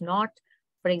cases, it's not.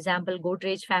 For example,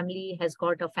 Godrej family has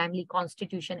got a family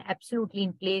constitution absolutely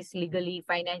in place legally,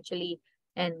 financially,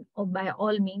 and by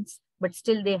all means, but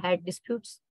still they had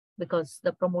disputes because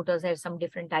the promoters had some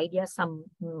different ideas. Some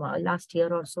last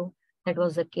year or so, that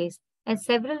was the case. And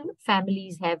several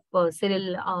families have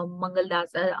Cyril Mangaldas,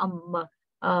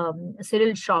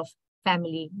 Cyril Shroff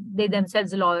family. They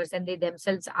themselves lawyers and they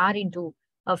themselves are into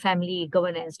family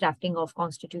governance, drafting of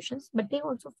constitutions, but they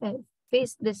also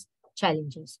face these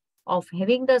challenges of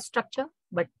having the structure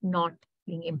but not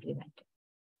being implemented.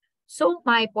 So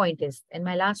my point is, and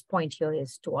my last point here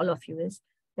is to all of you is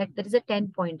that there is a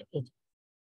 10-point agenda.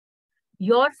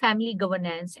 Your family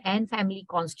governance and family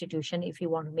constitution, if you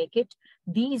want to make it,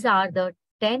 these are the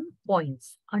 10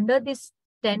 points. Under these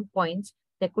 10 points,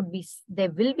 there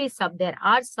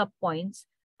are sub points,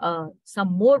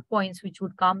 some more points which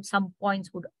would come, some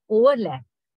points would overlap,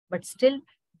 but still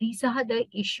these are the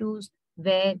issues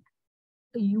where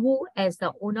you as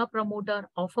the owner promoter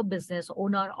of a business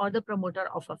owner or the promoter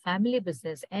of a family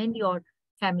business and your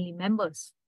family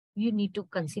members, you need to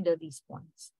consider these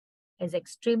points as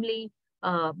extremely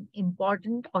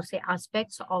important or say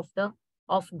aspects of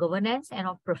governance and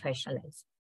of professionalism.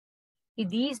 If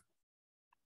these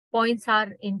points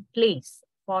are in place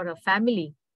for a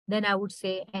family, then I would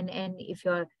say, and if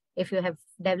you have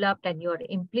developed and you're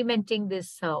implementing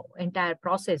this entire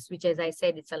process, which as I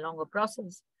said, it's a longer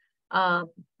process,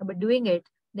 but doing it,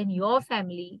 then your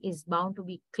family is bound to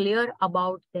be clear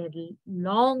about their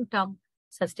long-term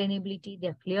sustainability.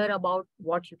 They're clear about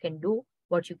what you can do,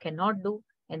 what you cannot do,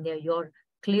 and you're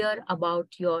clear about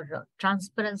your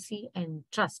transparency and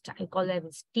trust. I call them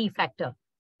as T factor.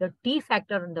 The T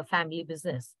factor in the family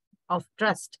business of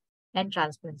trust and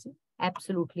transparency,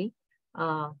 absolutely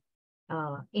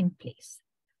in place.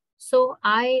 So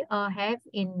I have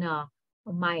in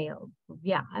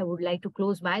I would like to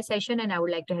close my session and I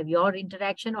would like to have your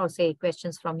interaction or say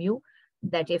questions from you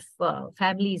that if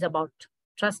family is about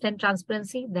trust and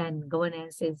transparency, then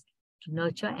governance is to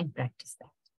nurture and practice that.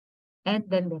 And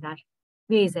then there are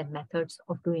ways and methods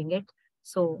of doing it.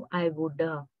 So I would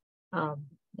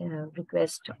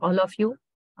request all of you,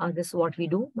 this is what we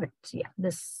do, but yeah,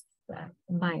 this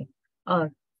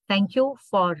thank you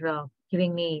for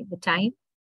giving me the time.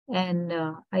 And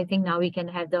I think now we can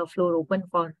have the floor open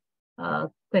for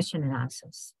question and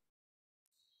answers.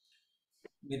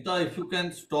 Mita, if you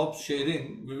can stop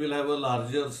sharing, we will have a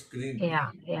larger screen.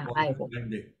 Yeah, I will.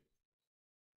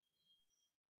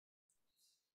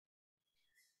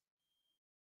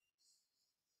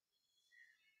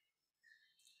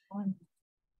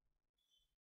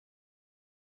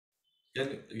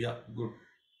 Yeah, good.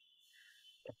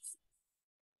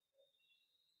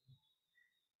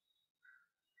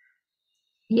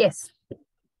 Yes.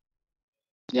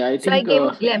 Yeah, I think. So I gave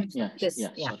a glimpse.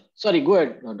 Sorry, go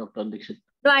ahead, Dr. Dixit.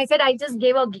 No, I said I just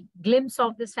gave a glimpse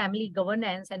of this family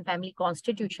governance and family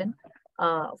constitution,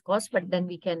 of course, but then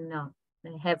we can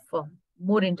have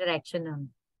more interaction on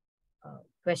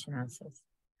question answers.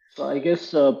 So I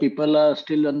guess people are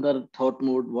still under thought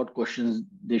mode, what questions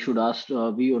they should ask.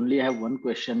 We only have one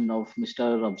question of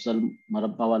Mr. Afzal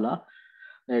Marabbawala.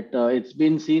 That it's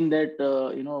been seen that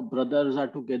brothers are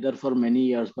together for many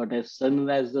years, but as soon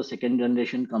as the second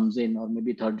generation comes in, or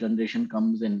maybe third generation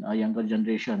comes in, a younger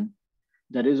generation,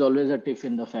 there is always a tiff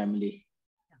in the family,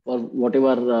 or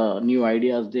whatever new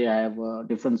ideas they have,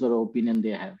 difference or opinion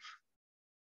they have.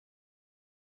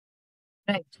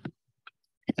 Right.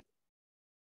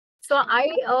 So I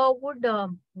would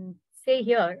say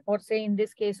here, or say in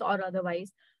this case or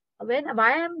otherwise,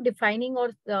 why I'm defining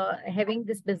or having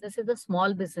this businesses as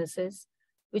small businesses,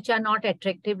 which are not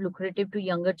attractive, lucrative to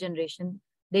younger generation,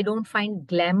 they don't find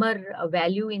glamour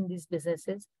value in these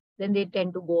businesses, then they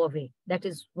tend to go away. That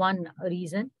is one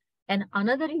reason. And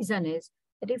another reason is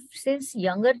that if since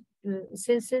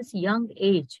young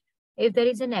age, if there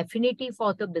is an affinity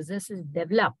for the businesses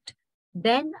developed,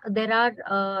 then there are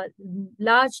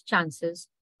large chances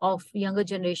of younger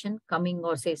generation coming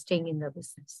or say staying in the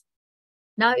business.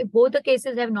 Now, if both the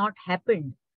cases have not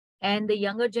happened and the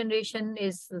younger generation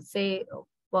is, say,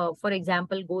 for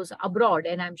example, goes abroad,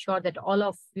 and I'm sure that all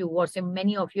of you or say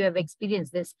many of you have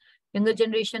experienced this, younger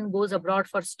generation goes abroad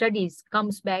for studies,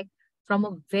 comes back from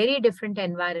a very different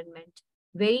environment,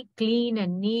 very clean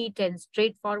and neat and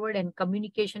straightforward and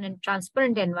communication and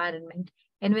transparent environment.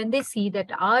 And when they see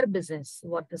that our business,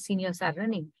 what the seniors are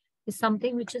running, is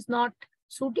something which is not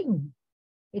suiting me,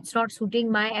 it's not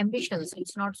suiting my ambitions,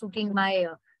 it's not suiting my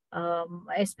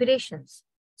aspirations,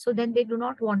 so then they do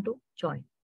not want to join.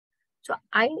 So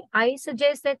I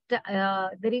suggest that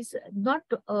there is not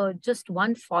just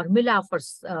one formula for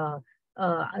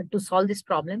to solve this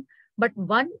problem, but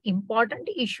one important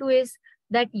issue is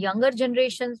that younger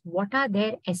generations, what are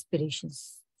their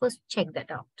aspirations? First, check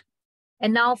that out.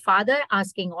 And now father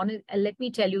asking, let me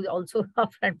tell you also,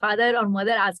 father or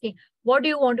mother asking, what do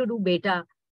you want to do, beta?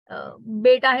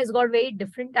 Beta has got very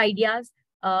different ideas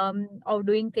of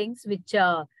doing things which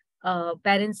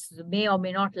parents may or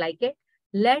may not like it.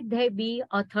 Let there be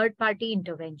a third-party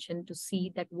intervention to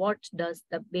see that what does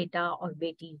the beta or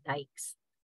beti likes.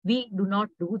 We do not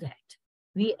do that.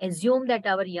 We assume that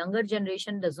our younger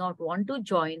generation does not want to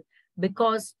join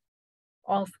because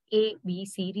of A, B,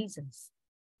 C reasons.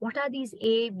 What are these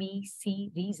A, B, C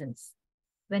reasons?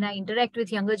 When I interact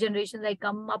with younger generations, they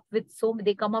come up with so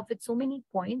many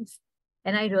points,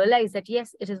 and I realize that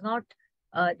yes, it is not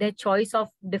their choice of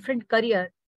different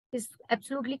career is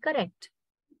absolutely correct.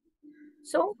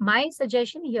 So my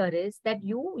suggestion here is that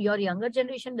your younger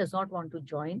generation does not want to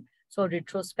join. So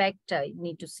retrospect, you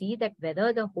need to see that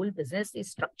whether the whole business is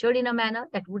structured in a manner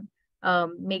that would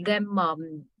make them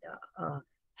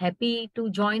happy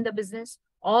to join the business,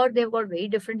 or they've got very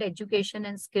different education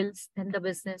and skills than the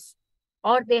business,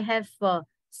 or they have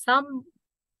some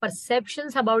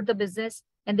perceptions about the business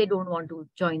and they don't want to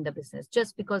join the business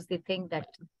just because they think that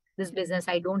this business,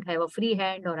 I don't have a free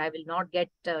hand, or I will not get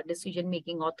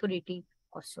decision-making authority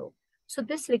or so. So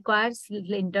this requires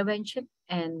little intervention,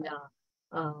 and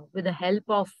with the help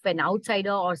of an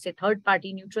outsider or say third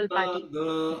party, neutral party.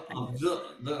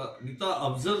 Mita,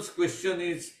 Afzal's question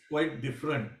is quite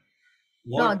different.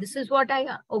 No, this is what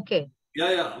okay.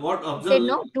 Yeah. What Afzal say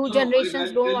no, two generations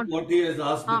I'll don't tell want. what he has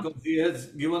asked because he has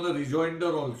given a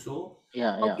rejoinder also.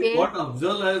 Yeah. Okay. What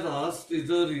Afzal has asked is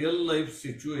a real life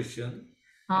situation.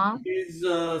 Is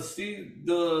see,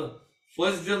 the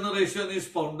first generation is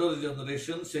founder's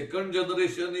generation, second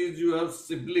generation is you have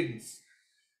siblings,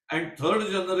 and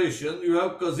third generation you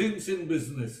have cousins in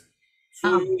business.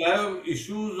 So you have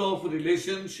issues of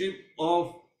relationship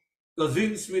of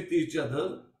cousins with each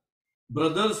other,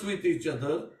 brothers with each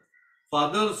other,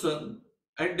 father son,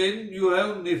 and then you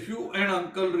have nephew and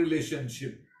uncle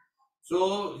relationship.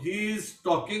 So he is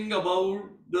talking about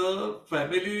the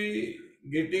family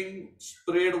getting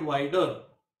spread wider,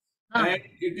 and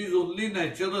it is only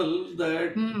natural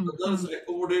that brothers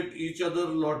accommodate each other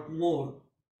a lot more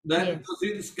than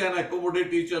cousins can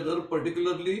accommodate each other,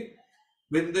 particularly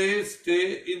when they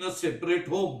stay in a separate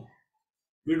home.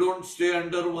 We don't stay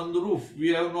under one roof. We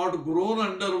have not grown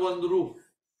under one roof.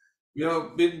 We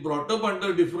have been brought up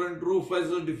under different roof as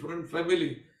a different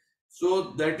family.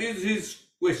 So that is his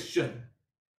question.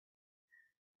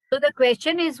 So the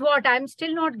question is what? I'm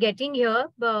still not getting here.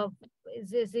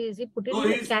 Is he putting in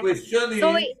the His chat? question is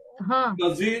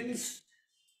cousins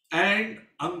and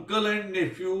uncle and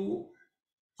nephew,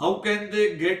 how can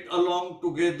they get along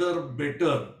together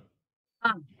better?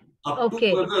 Up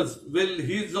to brothers.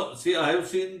 Well, see, I have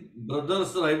seen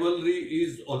brothers' rivalry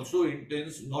is also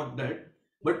intense, not that,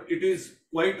 but it is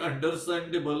quite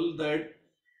understandable that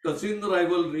cousin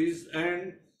rivalries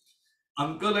and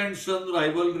uncle and son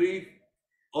rivalry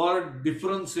or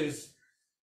differences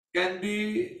can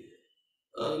be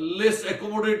less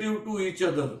accommodative to each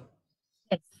other.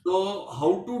 Yes. So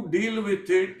how to deal with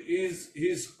it is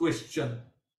his question.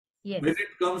 Yes. When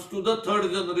it comes to the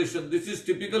third generation, this is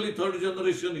typically third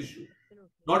generation issue,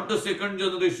 not the second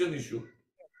generation issue.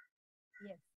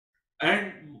 Yes.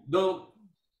 And the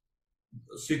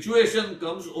situation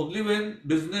comes only when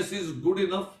business is good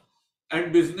enough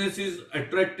and business is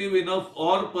attractive enough,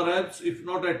 or perhaps if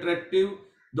not attractive,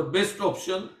 the best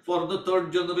option for the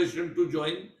third generation to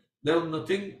join. They have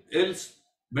nothing else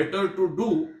better to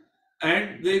do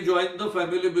and they join the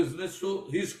family business. So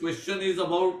his question is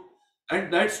about,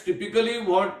 and that's typically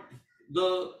what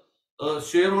the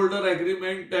shareholder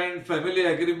agreement and family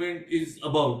agreement is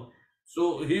about.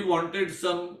 So he wanted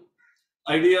some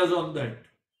ideas on that.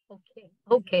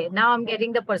 Okay. Now I'm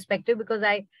getting the perspective because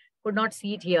I could not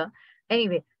see it here.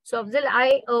 Anyway, so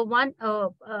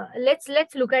Afzal,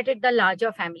 let's look at it the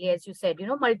larger family, as you said,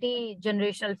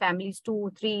 multi-generational families,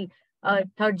 2, 3,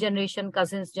 third generation,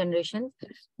 cousins generation.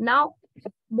 Now,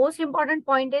 most important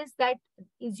point is that,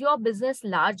 is your business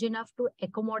large enough to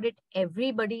accommodate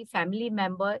everybody, family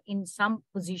member in some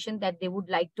position that they would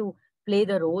like to play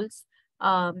the roles?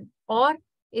 Or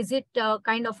is it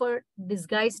kind of a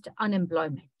disguised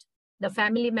unemployment? The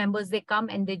family members, they come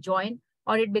and they join,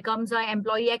 or it becomes an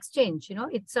employee exchange. You know,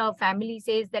 it's a family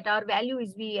says that our value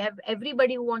is we have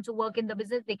everybody who wants to work in the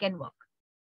business, they can work.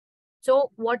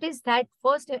 So what is that?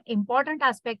 First important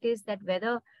aspect is that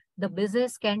whether the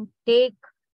business can take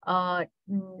the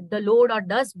load, or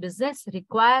does business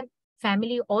require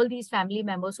family, all these family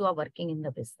members who are working in the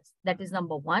business? That is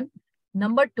number one.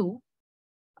 Number two,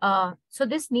 so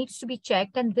this needs to be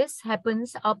checked, and this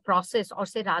happens a process, or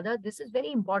say rather, this is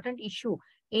very important issue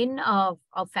in a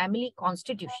family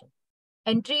constitution.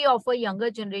 Entry of a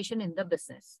younger generation in the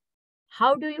business.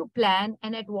 How do you plan,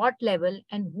 and at what level,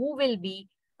 and who will be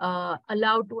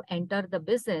allowed to enter the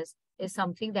business is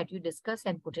something that you discuss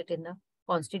and put it in the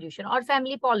constitution or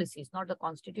family policies, not the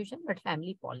constitution, but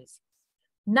family policies.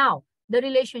 Now, the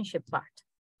relationship part,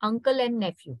 uncle and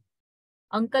nephew.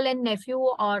 Uncle and nephew,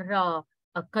 or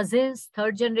cousins,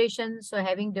 third generation, so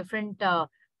having different,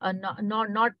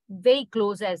 not very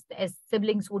close as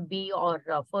siblings would be, or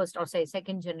first or say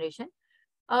second generation.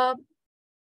 I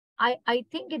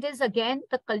think it is again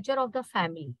the culture of the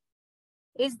family.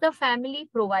 Is the family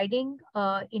providing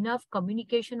enough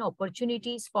communication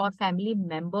opportunities for family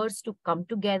members to come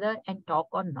together and talk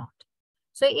or not?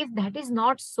 So if that is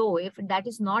not so, if that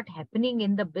is not happening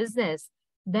in the business,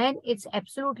 then it's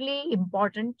absolutely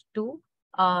important to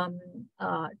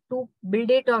build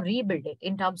it or rebuild it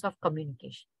in terms of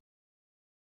communication.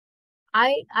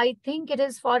 I think it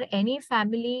is for any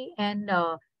family, and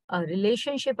a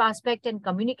relationship aspect and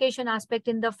communication aspect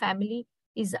in the family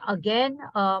is again,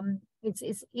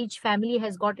 it's each family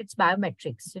has got its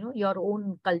biometrics, you know, your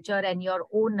own culture and your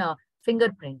own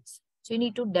fingerprints. So you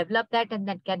need to develop that, and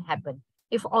that can happen.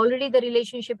 If already the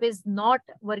relationship is not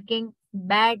working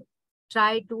bad,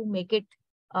 try to make it,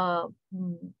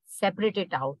 separate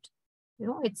it out. You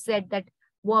know, it's said that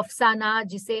वो अफसाना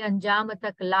जिसे अंजाम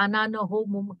तक लाना न हो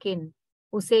मुमकिन,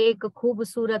 उसे एक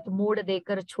खूबसूरत मोड़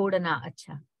देकर छोड़ना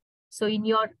अच्छा. So in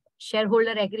your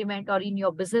shareholder agreement or in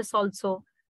your business also,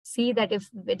 see that if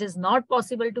it is not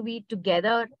possible to be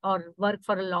together or work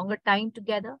for a longer time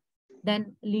together,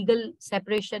 then legal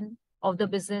separation of the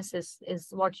business is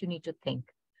what you need to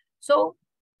think. So,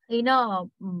 you know,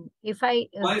 if I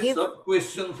My give... sub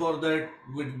question for that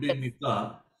would be, Yes.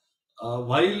 Mita,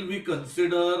 while we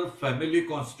consider family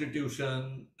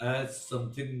constitution as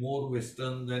something more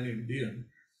Western than Indian,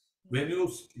 when you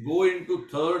go into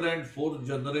third and fourth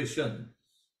generation,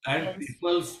 and Yes.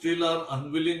 people still are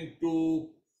unwilling to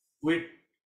quit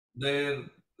their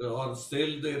or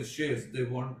sell their shares, they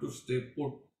want to stay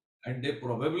put, and they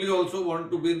probably also want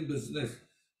to be in business,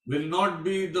 will not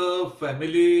be the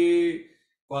family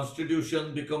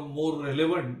constitution become more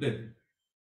relevant then?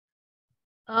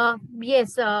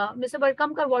 Yes, Mr.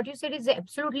 Barkamkar, what you said is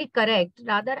absolutely correct.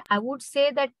 Rather, I would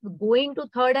say that going to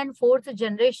third and fourth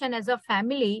generation as a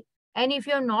family, and if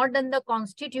you have not done the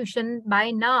constitution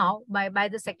by now, by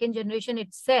the second generation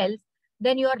itself,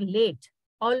 then you are late,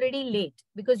 already late,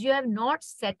 because you have not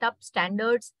set up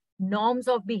standards, norms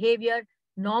of behavior,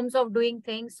 norms of doing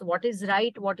things, what is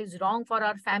right, what is wrong for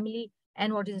our family,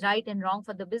 and what is right and wrong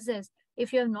for the business.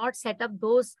 If you have not set up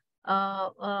those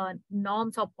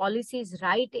norms or policies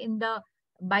right in the,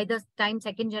 by the time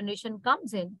second generation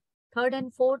comes in, third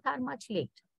and fourth are much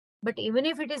late. But even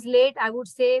if it is late, I would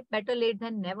say better late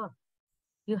than never.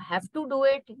 You have to do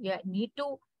it. You need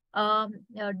to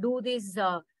do these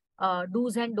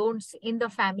do's and don'ts in the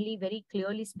family very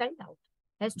clearly spelled out.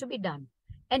 Has to be done.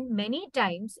 And many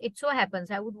times it so happens,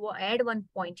 I would add one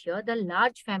point here, the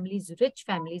large families, rich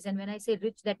families, and when I say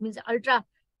rich, that means ultra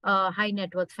high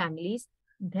net worth families,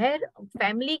 their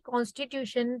family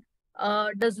constitution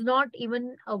does not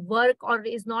even work or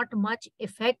is not much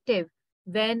effective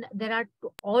when there are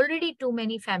already too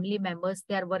many family members.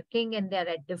 They are working and they are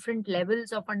at different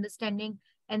levels of understanding,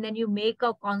 and then you make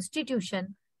a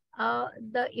constitution.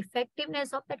 The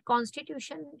effectiveness of that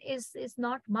constitution is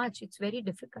not much. It's very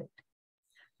difficult.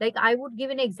 Like I would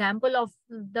give an example of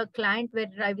the client where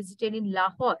I visited in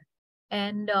Lahore,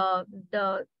 and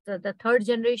the third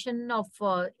generation of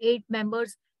 8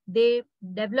 members, they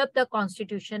developed the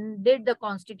constitution, did the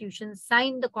constitution,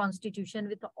 signed the constitution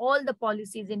with all the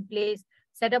policies in place,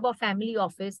 set up a family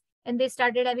office, and they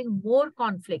started having more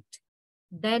conflict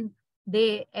than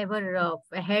they ever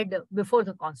had before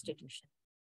the constitution.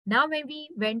 Now, when we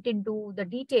went into the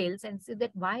details and see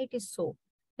that why it is so,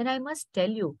 then I must tell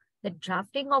you that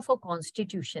drafting of a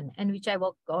constitution, and which I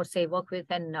work with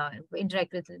and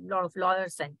interact with a lot of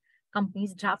lawyers and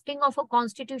companies, drafting of a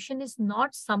constitution is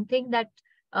not something that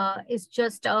is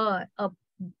just a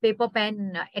paper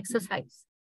pen exercise.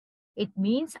 It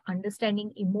means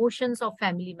understanding emotions of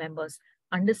family members,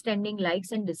 understanding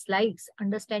likes and dislikes,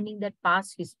 understanding that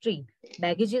past history,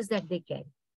 baggages that they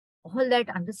carry. All that,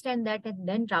 understand that, and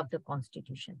then draft the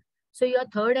constitution. So your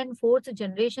third and fourth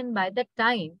generation, by that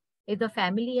time, if the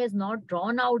family has not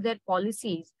drawn out their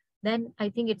policies, then I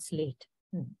think it's late.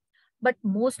 But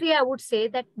mostly I would say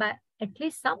that by at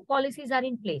least some policies are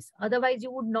in place. Otherwise,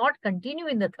 you would not continue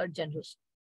in the third generation.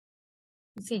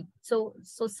 See, so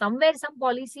somewhere some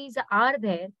policies are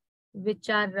there which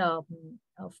are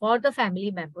for the family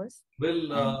members.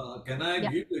 Well, can I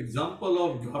Yeah. give example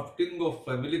of drafting of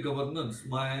family governance?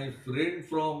 My friend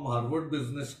from Harvard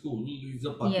Business School is a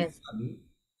Yes. Pakistani,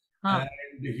 Huh.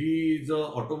 and he is a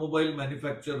automobile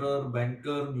manufacturer,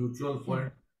 banker, mutual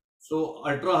fund, so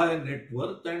ultra high net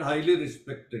worth and highly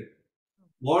respected.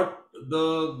 What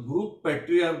the group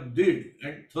patriarch did,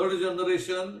 and third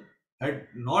generation had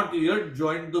not yet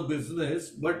joined the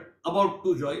business but about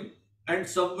to join, and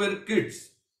some were kids.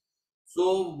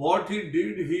 So what he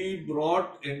did, he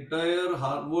brought entire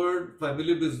Harvard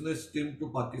family business team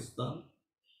to Pakistan,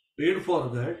 paid for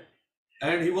that,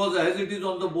 and he was as it is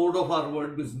on the board of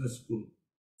Harvard Business School.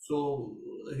 So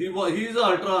he is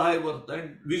ultra high worth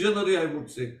and visionary, I would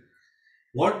say.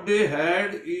 What they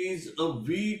had is a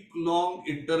week-long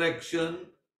interaction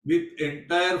with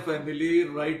entire family,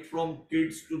 right from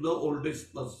kids to the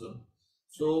oldest person.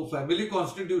 So family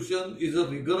constitution is a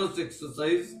rigorous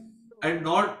exercise and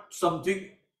not something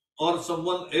or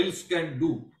someone else can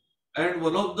do. And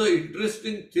one of the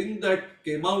interesting thing that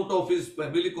came out of his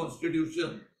family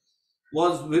constitution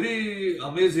was very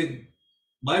amazing.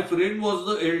 My friend was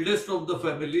the eldest of the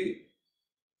family,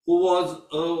 who was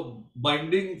a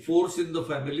binding force in the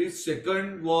family.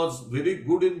 Second was very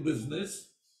good in business.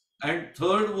 And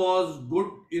third was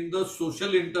good in the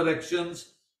social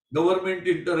interactions, government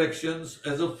interactions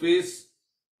as a face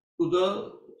to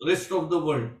the rest of the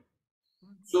world.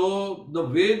 So the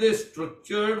way they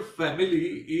structured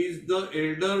family is the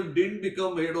elder didn't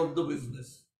become head of the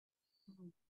business.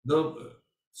 The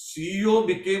CEO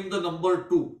became the number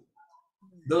two.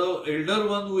 The elder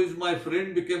one, who is my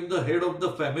friend, became the head of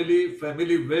the family,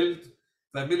 family wealth,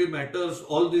 family matters,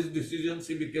 all these decisions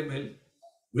he became head.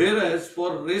 Whereas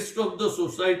for rest of the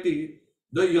society,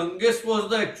 the youngest was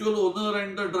the actual owner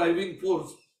and the driving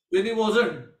force. When he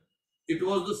wasn't, it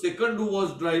was the second who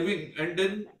was driving, and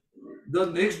then the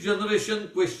next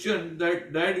generation questioned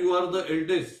that, Dad, you are the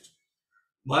eldest.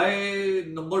 Why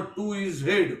number two is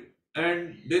head?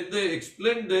 And then they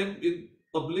explained them in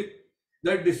public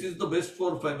that this is the best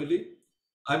for family.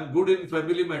 I'm good in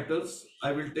family matters.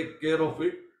 I will take care of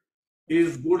it. He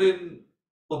is good in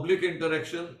public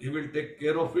interaction. He will take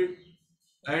care of it.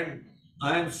 And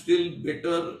I am still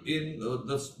better in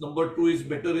the number two is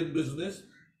better in business.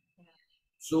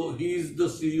 So he is the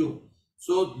CEO.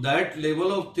 So that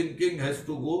level of thinking has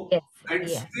to go. Yes. And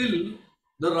Yes. still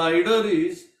the rider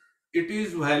is, it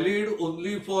is valid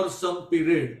only for some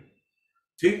period.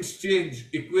 Things change,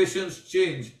 equations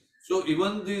change. So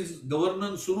even these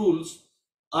governance rules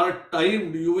are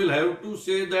timed. You will have to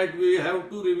say that we have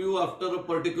to review after a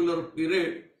particular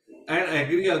period and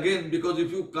agree again, because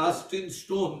if you cast in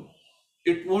stone,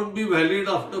 it won't be valid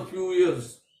after few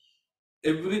years.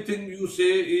 Everything you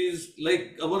say is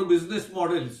like our business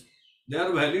models. They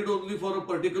are valid only for a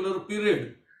particular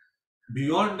period.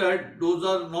 Beyond that, those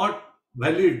are not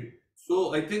valid.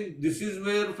 So I think this is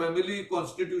where family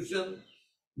constitution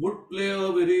would play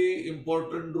a very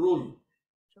important role.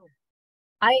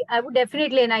 I would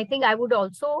definitely, and I think I would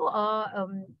also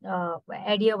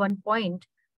add here one point,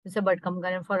 Mr.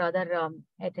 Badkamkar, and for other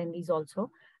attendees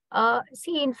also.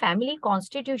 See, in family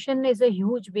constitution is a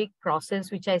huge, big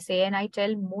process, which I say, and I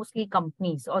tell mostly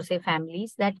companies or say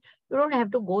families that you don't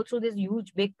have to go through this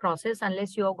huge, big process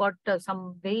unless you have got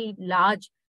some very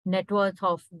large net worth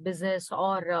of business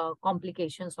or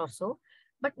complications or so.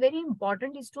 But very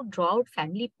important is to draw out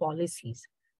family policies.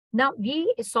 Now,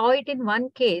 we saw it in one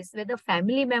case where the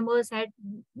family members had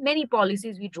many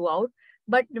policies we drew out,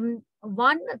 but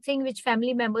one thing which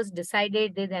family members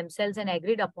decided they themselves and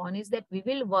agreed upon is that we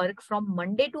will work from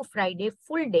Monday to Friday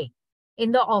full day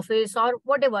in the office or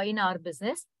whatever in our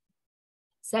business.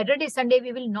 Saturday, Sunday,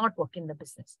 we will not work in the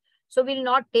business. So we'll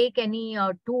not take any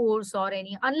tours or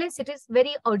any, unless it is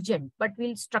very urgent, but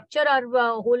we'll structure our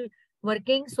whole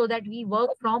working so that we work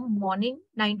from morning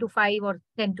 9 to 5 or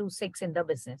 10 to 6 in the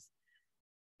business.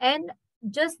 And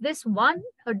just this one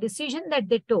decision that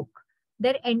they took,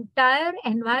 their entire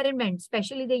environment,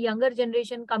 especially the younger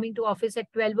generation coming to office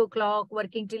at 12 o'clock,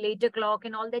 working till 8 o'clock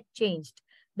and all that changed.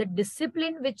 the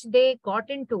discipline which they got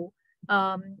into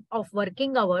of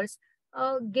working hours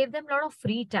gave them a lot of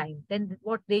free time than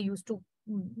what they used to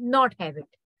not have it.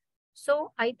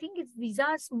 So I think these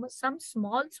are some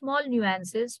small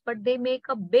nuances, but they make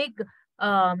a big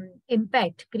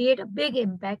impact, create a big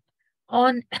impact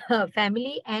on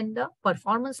family and the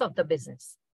performance of the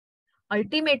business.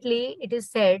 Ultimately, it is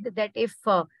said that if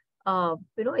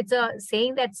it's a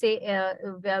saying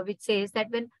that which says that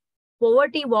when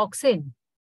poverty walks in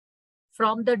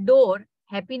from the door,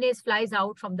 happiness flies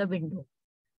out from the window.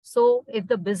 So if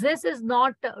the business is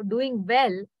not doing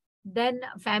well, then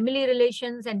family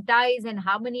relations and ties and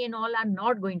harmony and all are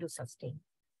not going to sustain.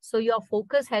 So your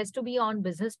focus has to be on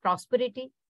business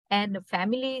prosperity, and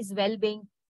family's well-being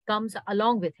comes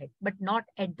along with it, but not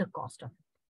at the cost of it.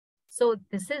 So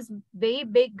this is very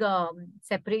big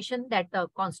separation that the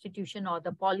constitution or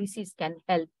the policies can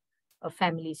help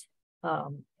families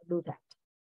do that.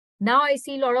 Now I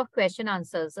see a lot of question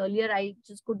answers. Earlier I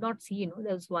just could not see,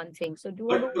 there was one thing. So do you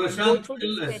want to go Prashant through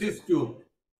will this? assist you.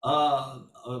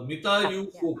 Mita, you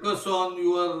focus on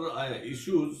your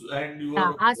issues and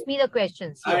your. Ask me the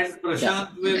questions. Yes. And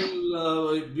Prashant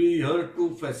will be here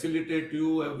to facilitate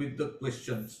you with the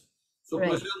questions. So Right.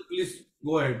 Prashant, please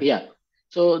go ahead. Yeah.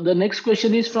 So the next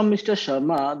question is from Mr.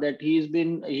 Sharma, that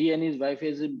he and his wife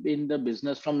has been in the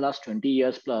business from last 20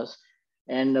 years plus.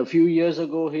 And a few years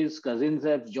ago, his cousins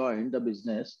have joined the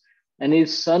business, and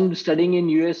his son studying in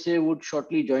USA would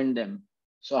shortly join them.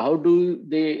 So how do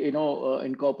they,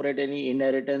 incorporate any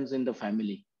inheritance in the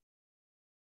family?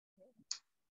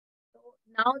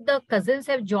 Now the cousins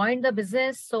have joined the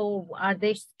business. So are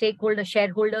they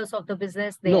shareholders of the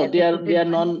business? No, they are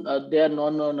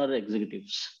non-owner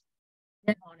executives.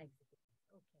 They're non-executive.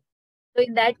 Okay. So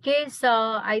in that case,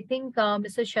 I think,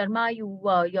 Mr. Sharma,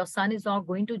 your son is not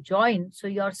going to join. So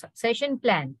your succession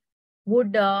plan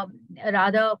would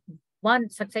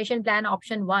succession plan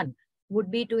option 1 would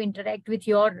be to interact with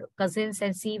your cousins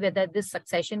and see whether this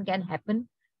succession can happen.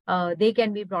 They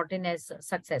can be brought in as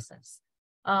successors.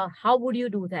 How would you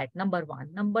do that? Number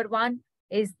 1. Number 1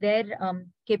 is their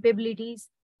capabilities,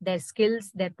 their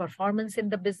skills, their performance in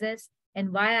the business,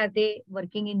 and why are they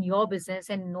working in your business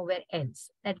and nowhere else?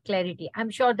 That clarity. I'm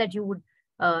sure that you would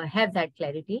have that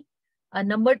clarity.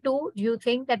 Number 2, do you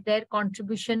think that their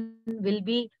contribution will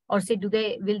be, or say,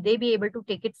 will they be able to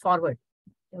take it forward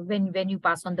when you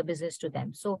pass on the business to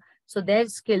them? So their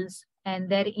skills and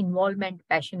their involvement,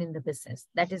 passion in the business,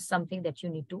 that is something that you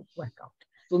need to work out.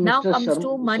 So now Mr. comes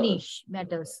to money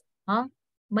matters.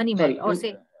 Money matters. Or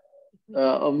say,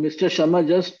 Mr. Sharma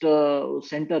just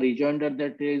sent a rejoinder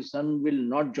that his son will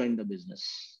not join the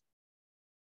business.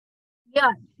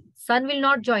 Yeah, son will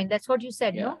not join. That's what you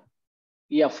said, no?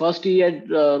 Yeah, first he had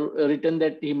written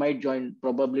that he might join,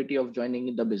 probability of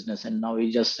joining the business, and now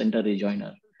he just sent a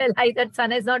rejoinder. Well, I said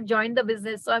son has not joined the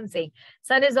business, so I'm saying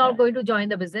son is not going to join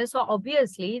the business. So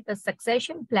obviously the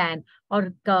succession plan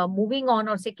or moving on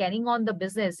or say carrying on the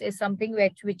business is something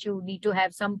which you need to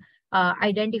have some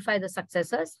identify the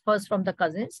successors first from the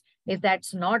cousins. If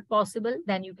that's not possible,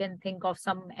 then you can think of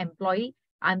some employee.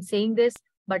 I'm saying this,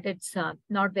 but it's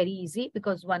not very easy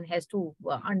because one has to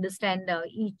understand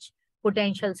each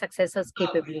potential successor's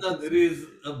capabilities. There is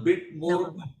a bit more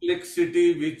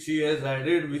complexity which he has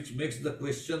added, which makes the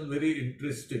question very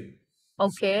interesting.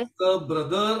 Okay. So the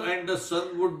brother and the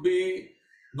son would be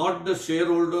not the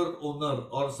shareholder owner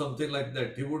or something like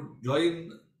that. He would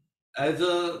join as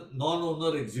a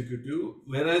non-owner executive,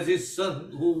 whereas his son,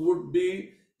 who would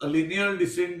be a lineal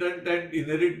descendant and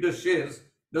inherit the shares,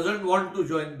 doesn't want to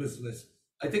join business.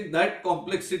 I think that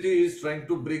complexity he is trying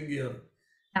to bring here.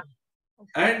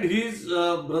 And his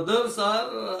brothers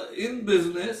are in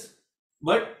business,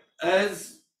 but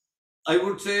as I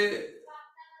would say,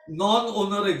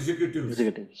 non-owner executives.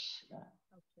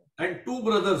 And 2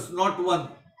 brothers, not 1.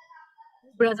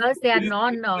 Brothers, they are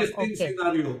interesting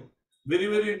scenario. Very,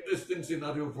 very interesting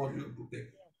scenario for you to take.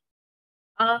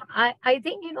 I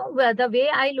think, the way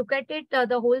I look at it,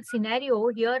 the whole scenario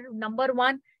here, number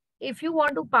 1, if you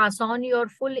want to pass on your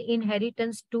full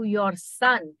inheritance to your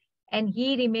son, and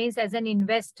he remains as an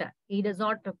investor, he does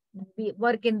not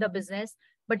work in the business,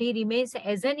 but he remains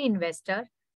as an investor,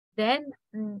 then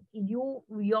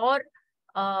your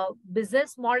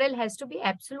business model has to be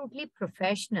absolutely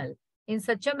professional in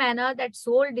such a manner that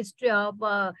sole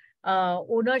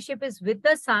ownership is with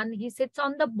the son. He sits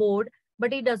on the board,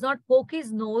 but he does not poke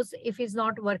his nose if he's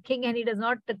not working, and he does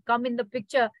not come in the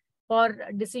picture for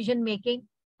decision making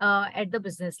at the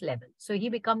business level. So he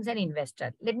becomes an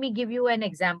investor. Let me give you an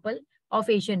example of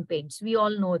Asian Paints. We all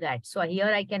know that. So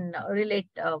here I can relate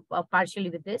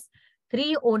partially with this.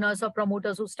 three owners or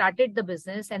promoters who started the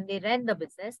business and they ran the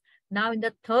business. Now in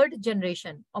the third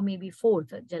generation or maybe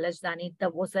fourth, Jalaj Dani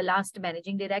was the last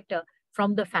managing director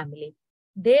from the family.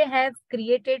 They have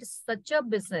created such a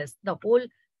business, the whole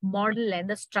model and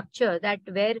the structure, that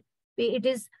where it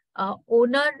is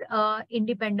owner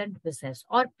independent business,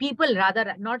 or people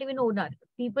rather, not even owner,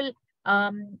 people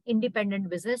independent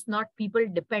business, not people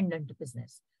dependent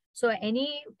business. So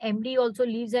any MD also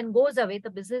leaves and goes away, the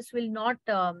business will not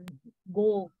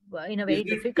go in a Is very it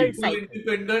difficult people cycle.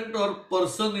 independent or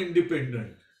person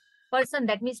independent? Person,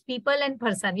 that means people and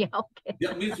person. Yeah, okay.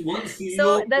 Yeah, means one So CEO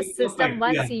the in the system, factory.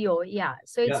 one Yeah, CEO, yeah.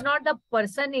 So it's yeah. not the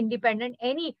person independent.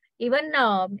 Any, even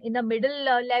in the middle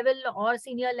level or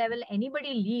senior level,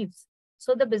 anybody leaves.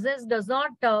 So the business does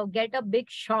not get a big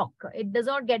shock. It does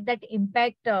not get that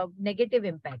impact, negative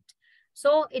impact.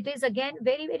 So it is again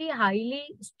very, very highly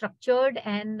structured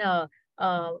and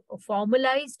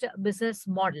formalized business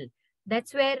model.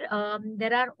 That's where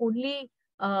there are only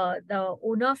the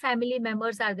owner family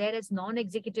members are there as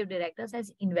non-executive directors,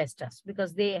 as investors,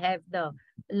 because they have the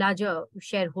larger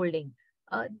shareholding.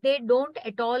 They don't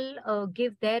at all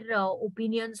give their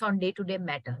opinions on day-to-day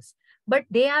matters, but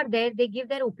they are there. They give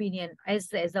their opinion as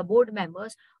the board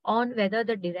members on whether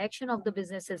the direction of the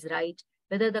business is right,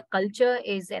 whether the culture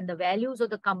is and the values of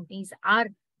the companies are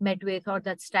met with, or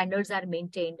that standards are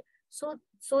maintained.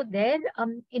 So their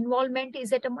involvement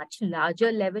is at a much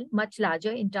larger level, much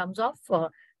larger in terms of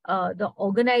the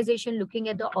organization, looking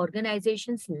at the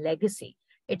organization's legacy.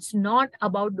 It's not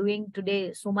about doing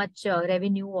today so much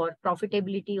revenue or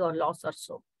profitability or loss or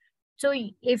so. So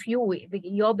if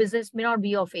your business may not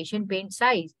be of Asian Paint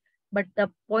size, but the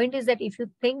point is that if you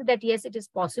think that yes, it is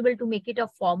possible to make it a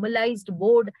formalized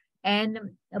board and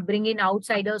bring in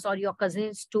outsiders or your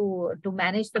cousins to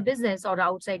manage the business, or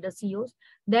outsider CEOs,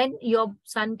 then your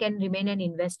son can remain an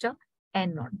investor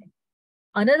and not them.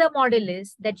 Another model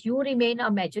is that you remain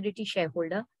a majority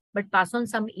shareholder, but pass on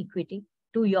some equity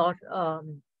to your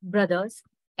brothers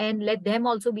and let them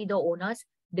also be the owners,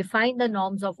 define the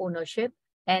norms of ownership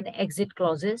and exit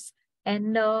clauses,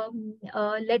 and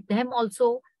let them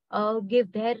also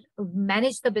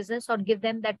manage the business, or give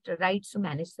them that rights to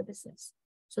manage the business.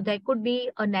 So there could be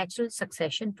a natural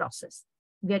succession process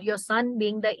where your son,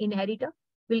 being the inheritor,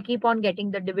 will keep on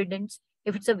getting the dividends.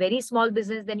 If it's a very small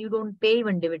business, then you don't pay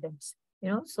even dividends,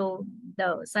 so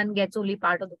the son gets only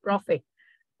part of the profit,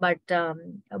 but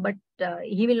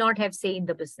he will not have say in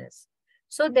the business.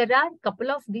 So there are a couple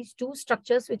of these two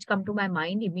structures which come to my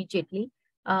mind immediately.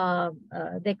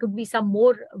 There could be some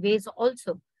more ways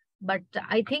also, but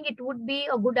I think it would be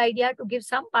a good idea to give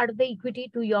some part of the equity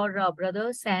to your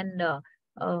brothers, and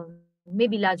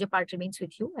maybe larger part remains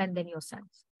with you and then your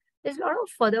sons. There's a lot of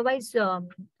otherwise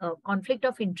conflict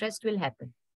of interest will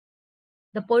happen.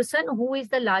 The person who is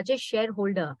the largest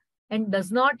shareholder and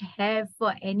does not have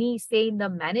any say in the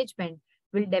management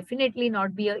will definitely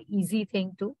not be an easy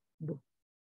thing to do.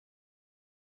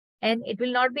 And it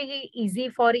will not be easy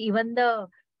for even the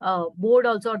board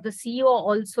also, or the CEO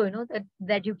also,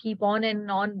 that you keep on and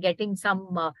on getting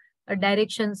some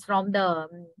directions from the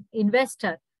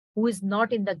investor who is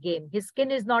not in the game. His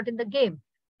skin is not in the game,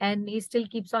 and he still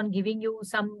keeps on giving you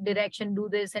some direction, do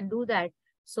this and do that.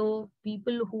 So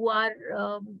people who are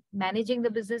managing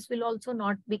the business will also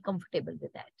not be comfortable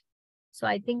with that. So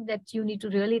I think that you need to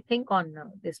really think on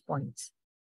these points.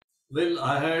 Well,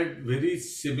 I had very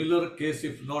similar case,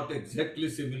 if not exactly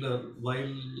similar,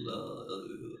 while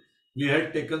we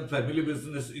had taken family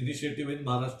business initiative in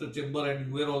Maharashtra Chamber, and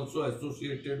you were also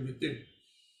associated with it.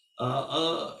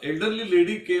 A elderly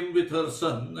lady came with her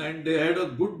son, and they had a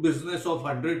good business of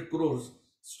 100 crores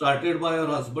started by her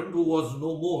husband, who was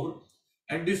no more,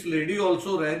 and this lady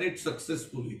also ran it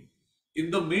successfully.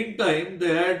 In the meantime,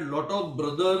 they had lot of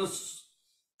brothers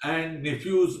and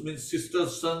nephews, means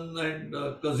sister's son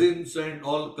and cousins and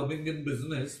all coming in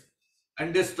business,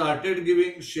 and they started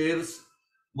giving shares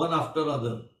one after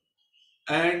other,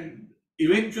 and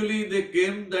eventually they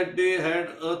came that they had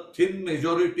a thin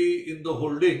majority in the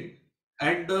holding,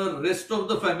 and the rest of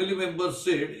the family members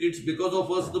said it's because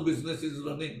of us the business is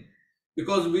running,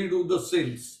 because we do the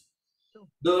sales.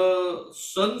 The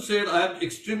son said, I am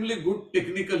extremely good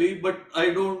technically, but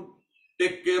I don't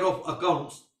take care of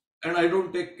accounts and I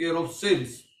don't take care of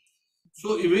sales.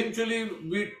 So eventually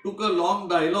we took a long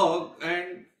dialogue,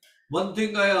 and one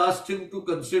thing I asked him to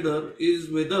consider is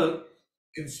whether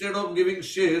instead of giving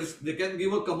shares, they can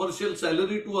give a commercial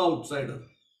salary to an outsider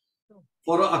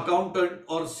for an accountant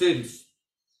or sales,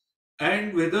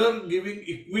 and whether giving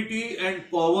equity and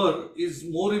power is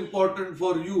more important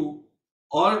for you,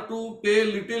 or to pay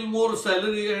little more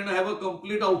salary and have a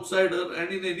complete outsider.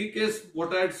 And in any case,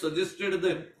 what I had suggested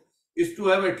them is to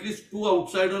have at least two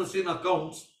outsiders in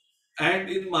accounts and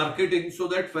in marketing, so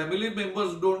that family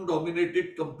members don't dominate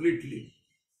it completely.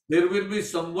 There will be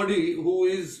somebody who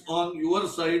is on your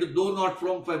side, though not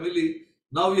from family.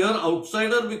 Now your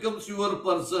outsider becomes your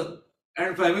person,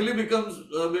 and family becomes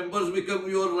members become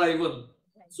your rival.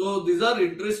 So these are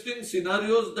interesting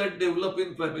scenarios that develop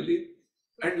in family.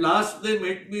 And last they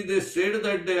met me, they said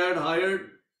that they had hired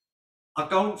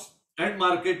accounts and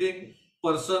marketing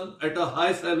person at a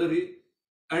high salary,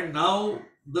 and now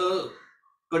the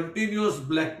continuous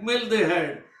blackmail they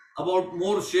had about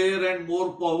more share and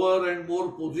more power and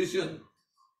more position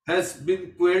has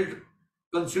been quelled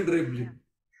considerably.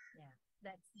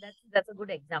 Yeah, that's a good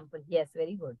example. Yes,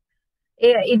 very good.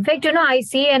 Yeah, in fact, I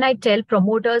see and I tell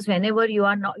promoters whenever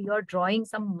you're drawing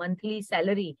some monthly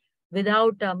salary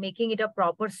without making it a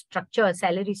proper structure,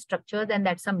 salary structure, then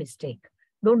that's a mistake.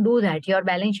 Don't do that. Your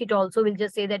balance sheet also will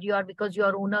just say that because you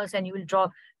are owners and you will draw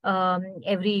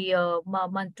every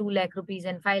month 2 lakh rupees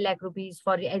and 5 lakh rupees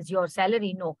for as your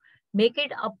salary. No, make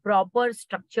it a proper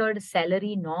structured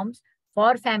salary norms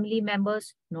for family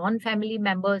members, non-family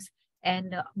members,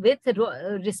 and with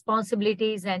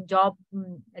responsibilities and job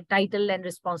title and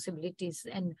responsibilities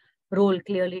and role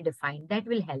clearly defined. That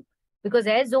will help, because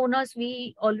as owners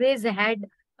we always had,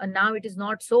 now it is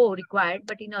not so required,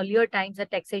 but in earlier times, the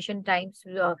taxation times,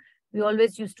 we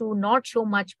always used to not show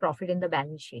much profit in the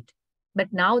balance sheet.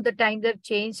 But now the times have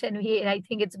changed, and I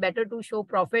think it's better to show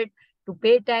profit, to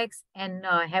pay tax, and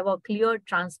have a clear,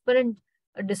 transparent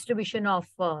distribution of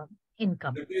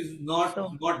income. It is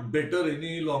not better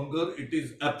any longer. It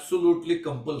is absolutely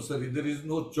compulsory. There is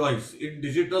no choice. In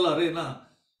digital arena,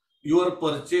 your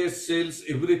purchase, sales,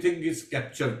 everything is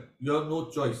captured. You have no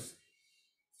choice.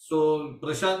 So,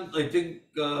 Prashant, I think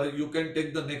you can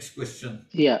take the next question.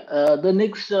 Yeah, the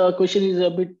next question is a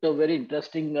bit very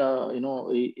interesting.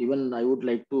 Even I would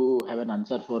like to have an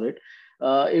answer for it.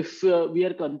 If we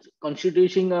are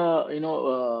constituting,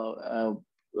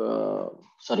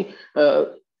 sorry,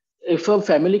 if a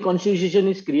family constitution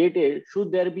is created,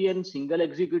 should there be a single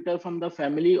executor from the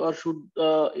family, or should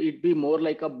it be more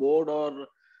like a board, or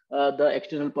the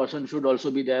external person should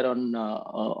also be there on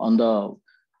the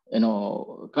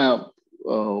kind of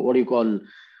what do you call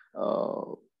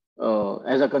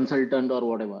as a consultant or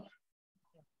whatever?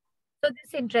 So this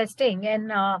is interesting,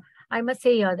 and I must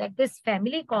say here that this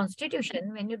family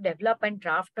constitution, when you develop and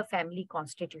draft a family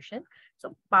constitution,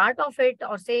 so part of it,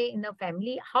 or say in a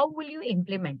family, how will you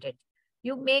implement it?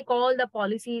 You make all the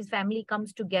policies, family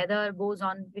comes together, goes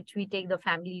on, which we take the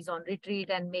families on retreat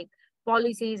and make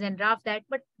policies and draft that,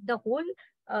 but the whole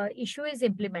issue is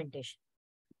implementation.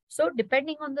 So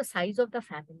depending on the size of the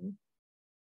family,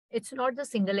 it's not the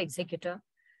single executor,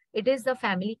 it is the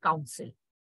family council.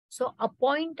 So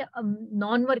appoint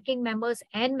non-working members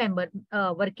and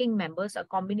working members, a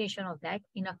combination of that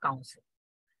in a council.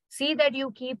 See that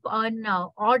you keep an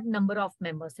odd number of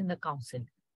members in the council.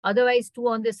 Otherwise, 2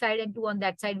 on this side and 2 on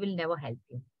that side will never help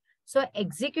you. So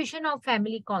execution of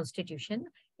family constitution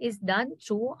is done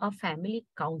through a family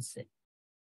council.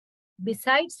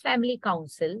 Besides family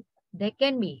council, there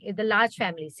can be the large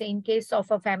family. Say in case of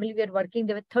a family we are working,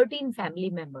 there were 13 family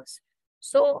members.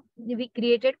 So we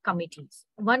created committees.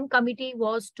 One committee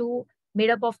was made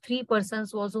up of 3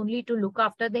 persons, was only to look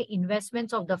after the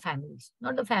investments of the families,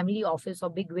 not the family office or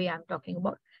big way I'm talking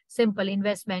about. Simple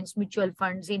investments, mutual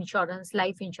funds, insurance,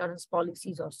 life insurance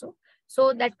policies also.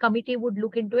 So that committee would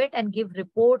look into it and give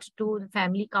reports to the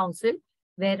family council,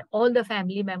 where all the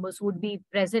family members would be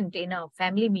present in a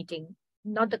family meeting,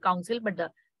 not the council, but the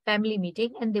family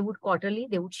meeting, and they would quarterly,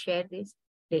 they would share this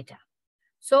data.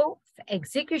 So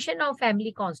execution of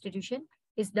family constitution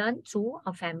is done through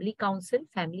a family council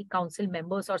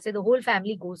members, or say the whole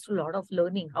family goes through a lot of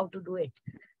learning how to do it,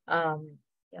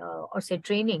 or say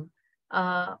training.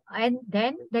 And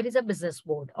then there is a business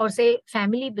board, or say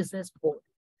family business board.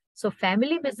 So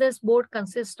family business board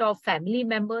consists of family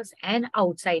members and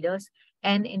outsiders.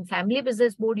 And in family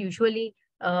business board, usually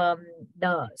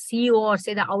the CEO, or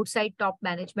say the outside top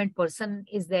management person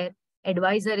is there,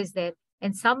 advisor is there.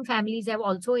 And some families have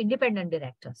also independent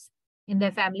directors in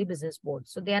their family business board.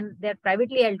 So they're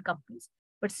privately held companies,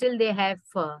 but still they have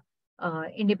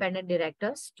independent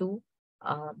directors to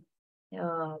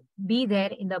be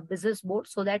there in the business board,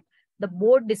 so that the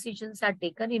board decisions are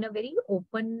taken in a very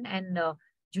open and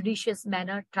judicious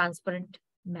manner, transparent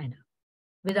manner,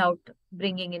 without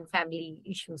bringing in family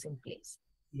issues in place.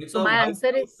 Mita, So my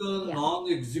answer is,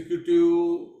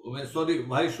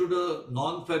 why should a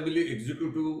non-family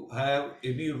executive have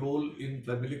any role in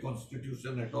family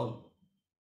constitution at all?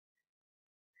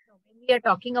 we are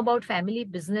talking about family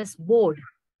business board.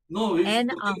 No, he's And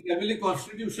talking family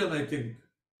constitution, I think.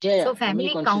 Yeah, so family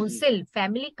family constitution.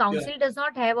 council does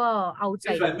not have a The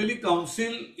outsider. family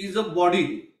council is a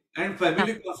body and Yeah,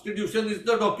 family constitution is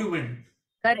the document.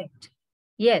 correct.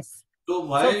 Yes. So So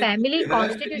why family have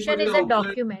constitution anybody is a outside?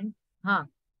 document. Huh.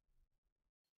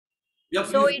 Yeah,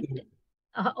 So please it,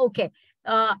 go. okay.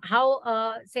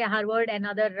 How, say, Harvard and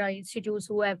other institutes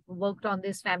who have worked on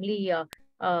this family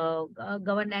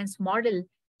governance model.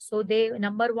 So they,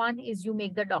 number one is you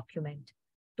make the document.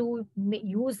 To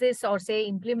use this or say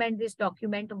implement this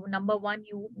document, number one,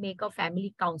 you make a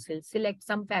family council, select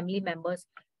some family members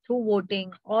through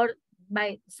voting or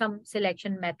by some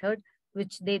selection method,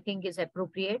 which they think is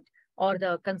appropriate or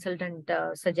the consultant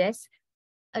suggests.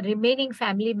 Remaining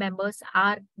family members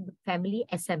are family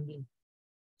assembly.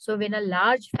 So when a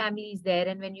large family is there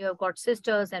and when you have got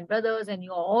sisters and brothers and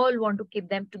you all want to keep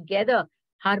them together,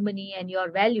 harmony and your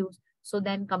values, so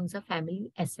then comes a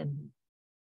family assembly.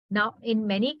 Now, in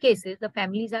many cases, the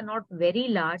families are not very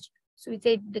large. So we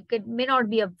say it may not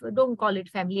be a, don't call it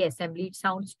family assembly. It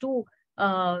sounds too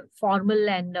formal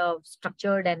and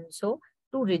structured and so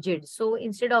too rigid. So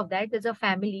instead of that, there's a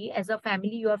family. As a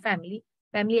family, your family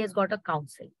has got a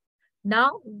council.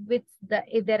 Now, with the,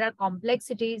 if there are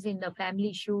complexities in the family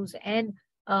issues and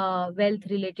wealth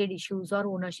related issues or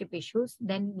ownership issues,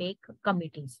 then make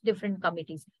committees, different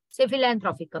committees, say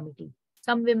philanthropic committee.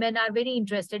 Some women are very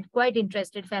interested, quite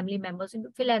interested family members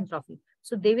into philanthropy.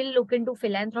 So they will look into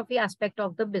philanthropy aspect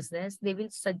of the business. They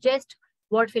will suggest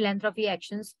what philanthropy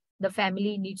actions the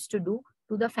family needs to do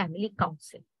to the family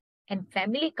council. And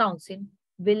family council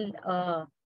will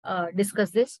discuss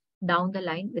this down the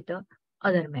line with the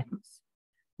other members.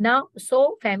 Now,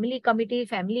 so family committee,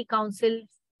 family council,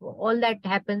 all that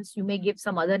happens. You may give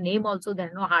some other name also.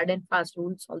 There are no hard and fast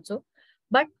rules also.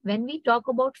 But when we talk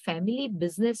about family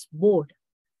business board,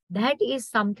 that is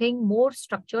something more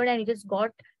structured and it has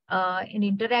got an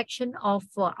interaction of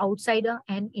outsider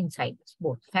and insiders,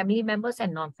 both family members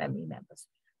and non-family members.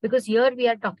 Because here we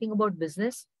are talking about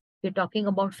business, we're talking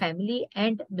about family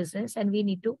and business, and we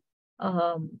need to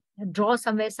draw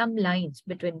somewhere some lines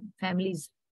between families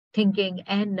thinking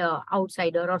and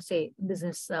outsider or say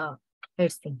business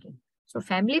heads thinking. So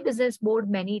family business board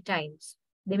many times,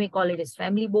 they may call it as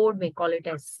family board, may call it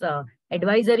as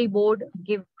advisory board,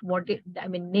 give what it, I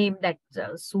mean, name that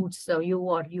suits you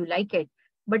or you like it.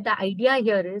 But the idea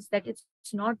here is that it's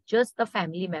not just the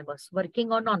family members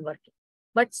working or non-working,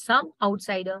 but some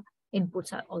outsider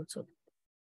inputs are also.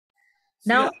 See,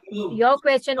 Now, your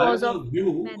question I was have of a view.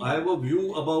 I management. have a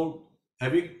view about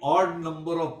having odd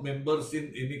number of members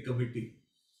in any committee.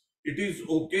 It is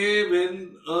okay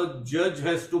when a judge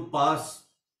has to pass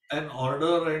an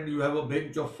order and you have a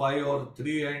bench of 5 or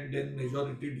 3 and then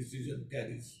majority decision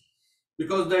carries.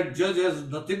 Because that judge has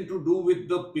nothing to do with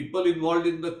the people involved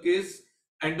in the case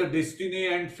and the destiny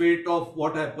and fate of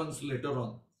what happens later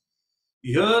on.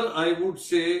 Here, I would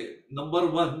say, number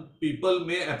one, people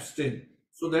may abstain.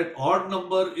 So that odd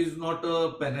number is not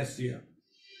a panacea.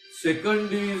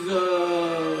 Second is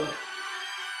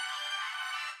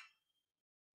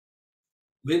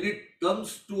when it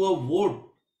comes to a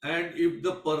vote and if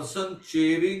the person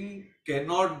chairing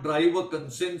cannot drive a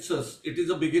consensus, it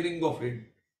is a beginning of it.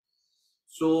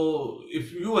 So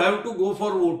if you have to go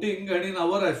for voting, and in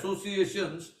our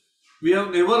associations, we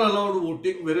have never allowed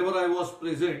voting wherever I was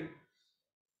present.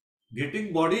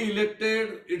 Getting body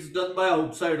elected, it's done by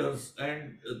outsiders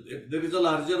and there is a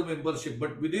larger membership.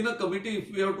 But within a committee,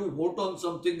 if we have to vote on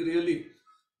something really,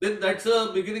 then that's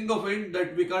a beginning of end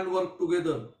that we can't work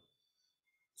together.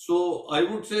 So I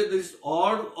would say this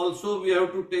odd also we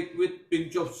have to take with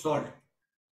pinch of salt.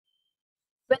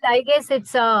 Well, I guess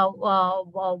it's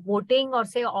voting or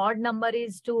say odd number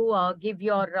is to give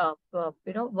your,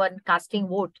 one casting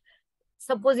vote.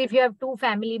 Suppose if you have two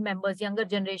family members, younger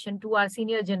generation, two are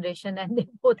senior generation, and they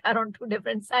both are on two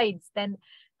different sides, then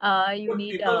you But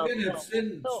need people can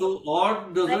abstain. so So odd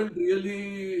right. doesn't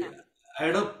really Yeah.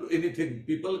 add up anything.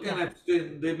 People can Yeah.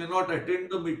 abstain. They may not attend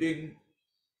the meeting.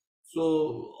 So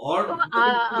So, odd.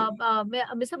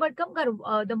 Mr.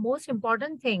 Bhatkamkar, the most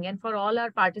important thing, and for all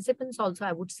our participants also,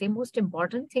 I would say most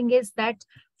important thing is that,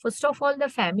 first of all, the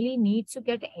family needs to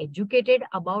get educated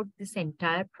about this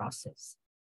entire process.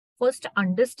 First,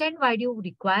 understand why do you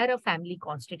require a family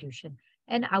constitution.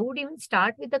 And I would even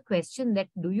start with the question that,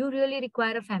 do you really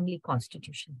require a family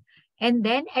constitution? And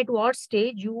then at what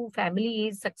stage you family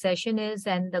is, succession is,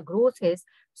 and the growth is.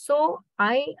 So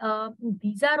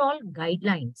these are all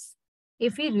guidelines.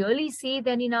 If we really see,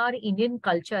 then in our Indian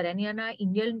culture and in our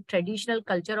Indian traditional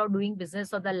culture of doing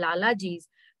business or the lalajis,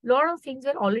 a lot of things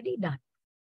were already done.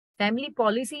 family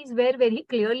policies were very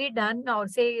clearly done, or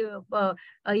say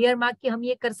earmark कि हम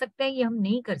ये कर सकते हैं, ये हम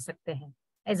नहीं कर सकते हैं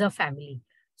as a family.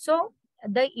 So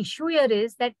the issue here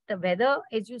is that whether,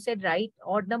 as you said, right,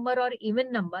 odd number or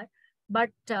even number, but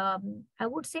I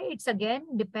would say it's again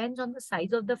depends on the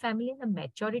size of the family and the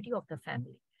maturity of the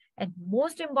family. And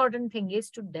most important thing is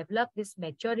to develop this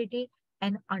maturity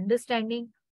and understanding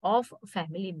of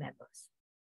family members.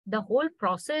 The whole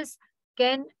process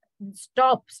can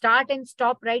start and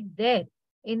stop right there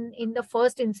in the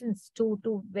first instance to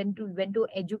when to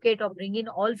educate or bring in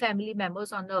all family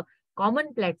members on the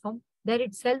common platform. There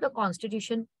itself the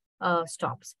constitution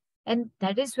stops. And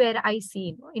that is where I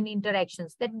see in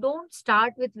interactions that don't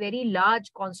start with very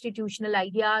large constitutional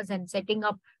ideas and setting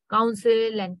up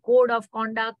council and code of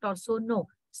conduct or so. No,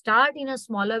 start in a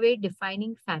smaller way,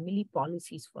 defining family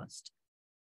policies first.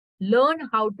 Learn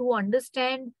how to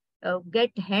understand,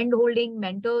 get hand-holding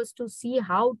mentors to see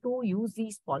how to use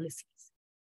these policies.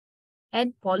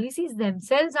 And policies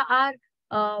themselves are,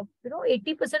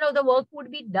 80% of the work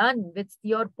would be done with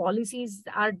your policies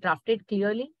are drafted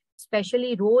clearly,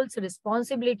 especially roles,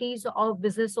 responsibilities of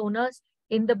business owners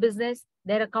in the business,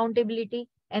 their accountability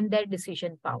and their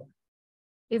decision power.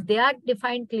 If they are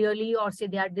defined clearly or say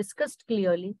they are discussed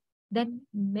clearly, then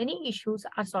many issues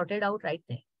are sorted out right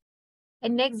there.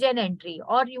 And next gen entry,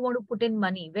 or you want to put in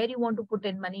money, where you want to put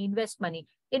in money, invest money,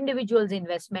 individuals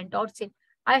investment, or say,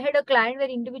 I had a client where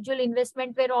individual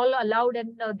investment were all allowed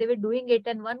and they were doing it.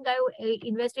 And one guy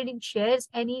invested in shares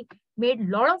and he made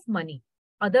a lot of money.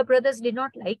 Other brothers did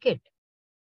not like it.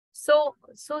 So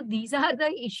these are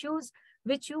the issues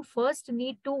which you first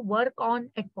need to work on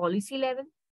at policy level,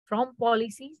 from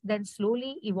policies, then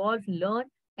slowly evolve, learn,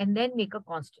 and then make a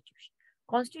constitution.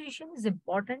 Constitution is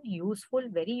important, useful,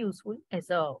 very useful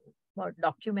as a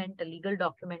document, a legal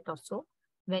document or so,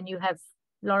 when you have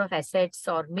a lot of assets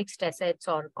or mixed assets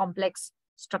or complex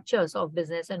structures of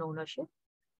business and ownership.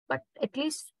 But at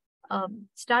least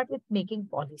start with making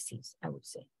policies, I would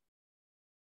say.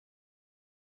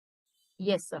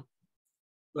 Yes, sir.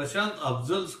 Prashant,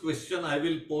 Afzal's question I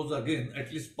will pose again,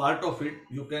 at least part of it,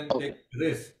 you can take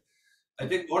rest. I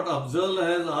think what Afzal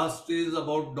has asked is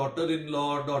about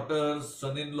daughter-in-law, daughters,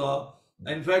 son-in-law.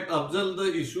 In fact, Afzal,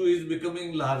 the issue is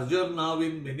becoming larger now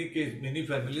in many cases, many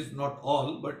families, not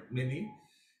all, but many.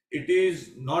 It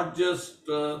is not just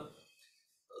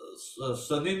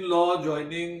son-in-law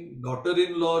joining,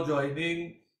 daughter-in-law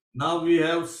joining. Now we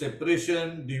have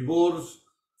separation, divorce.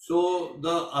 So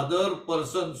the other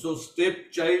person, so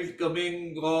stepchild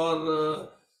coming or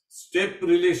step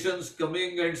relations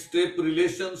coming and step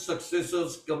relation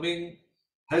successors coming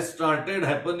has started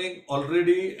happening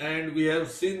already, and we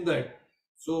have seen that.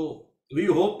 So we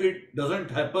hope it doesn't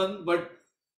happen, but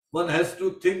one has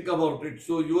to think about it.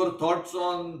 So your thoughts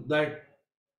on that?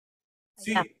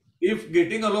 See, if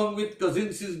getting along with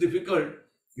cousins is difficult,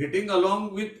 getting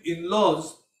along with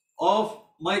in-laws of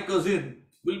my cousin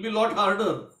will be a lot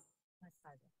harder.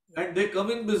 And they come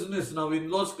in business now.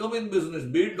 In-laws come in business,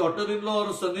 be it daughter-in-law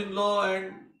or son-in-law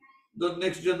and the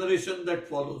next generation that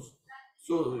follows.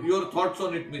 So your thoughts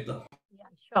on it, Mita? Yeah,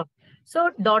 sure.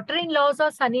 So daughter-in-laws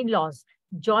or son-in-laws,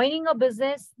 joining a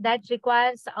business, that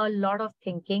requires a lot of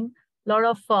thinking, a lot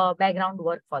of background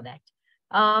work for that.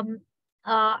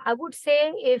 I would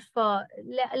say if,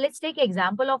 let's take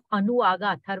example of Anu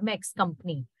Aga, Thermex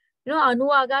company. Anu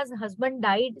Aga's husband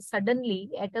died suddenly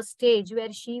at a stage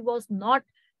where she was not,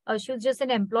 she was just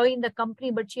an employee in the company,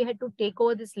 but she had to take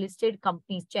over this listed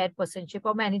company's chairpersonship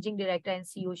or managing director and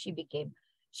CEO she became.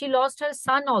 She lost her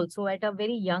son also at a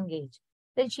very young age.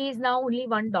 Then she is now only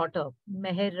one daughter,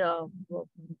 Meher,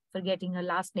 forgetting her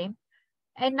last name.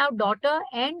 And now daughter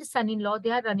and son-in-law,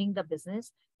 they are running the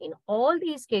business. In all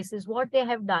these cases, what they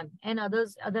have done, and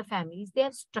other families, they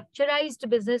have structurized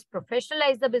business,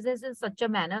 professionalized the business in such a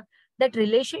manner that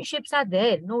relationships are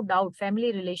there, no doubt,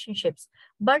 family relationships.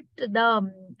 But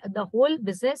the whole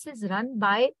business is run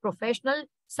by professional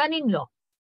son-in-law.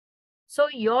 So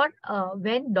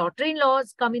when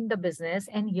daughter-in-laws come in the business,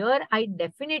 and here I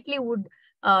definitely would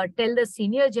tell the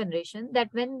senior generation that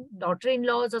when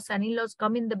daughter-in-laws or son-in-laws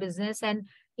come in the business and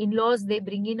in-laws, they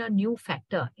bring in a new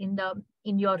factor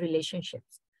in your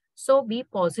relationships. So be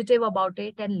positive about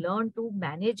it and learn to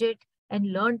manage it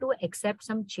and learn to accept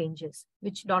some changes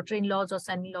which daughter-in-laws or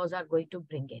son-in-laws are going to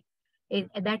bring in.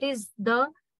 That is the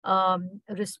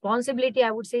responsibility,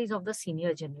 I would say, is of the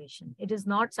senior generation. It is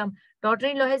not some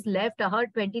daughter-in-law has left her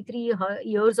 23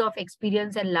 years of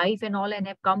experience and life and all and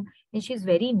have come and she's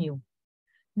very new.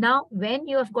 Now, when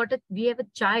you have we have a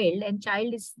child and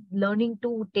child is learning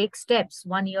to take steps,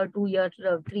 1 year, 2 year,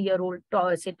 3-year-old,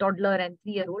 say toddler and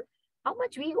 3-year-old, how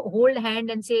much we hold hand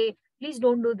and say, please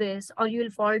don't do this, or you will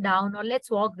fall down, or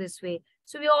let's walk this way.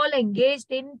 So we all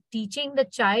engaged in teaching the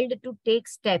child to take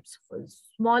steps,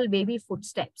 small baby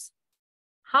footsteps.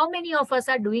 How many of us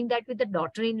are doing that with the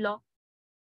daughter-in-law?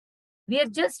 We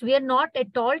are not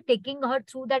at all taking her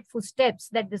through that footsteps,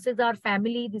 that this is our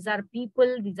family, these are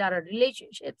people, these are our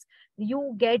relationships.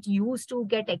 You get used to,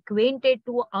 get acquainted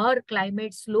to our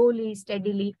climate slowly,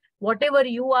 steadily. Whatever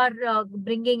you are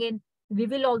bringing in, we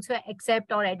will also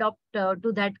accept or adopt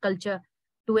to that culture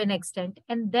to an extent.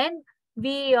 And then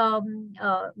we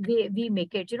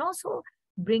make it, so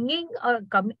bringing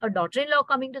a daughter-in-law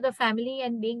coming to the family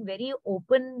and being very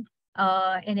open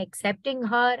and accepting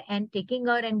her and taking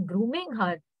her and grooming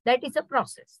her, that is a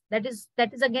process. That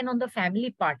is again on the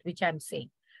family part, which I'm saying.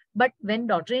 But when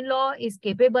daughter-in-law is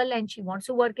capable and she wants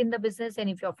to work in the business, and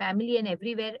if your family and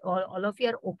everywhere, all of you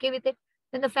are okay with it,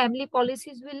 then the family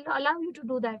policies will allow you to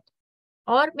do that,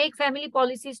 or make family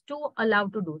policies to allow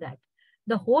to do that.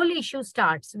 The whole issue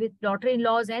starts with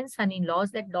daughter-in-laws and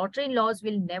son-in-laws, that daughter-in-laws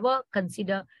will never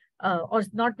consider, or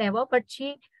not never, but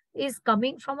she is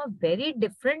coming from a very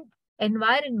different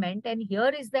environment, and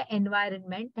here is the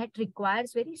environment that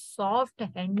requires very soft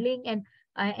handling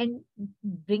and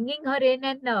bringing her in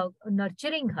and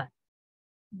nurturing her.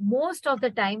 Most of the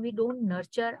time, we don't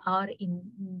nurture our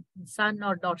son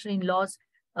or daughter-in-laws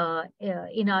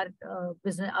in our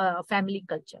business family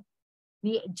culture.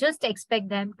 We just expect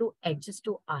them to adjust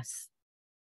to us.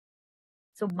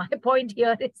 So my point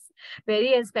here is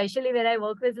very, especially when I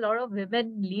work with a lot of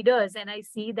women leaders, and I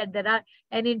see that there are,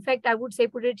 and in fact, I would say,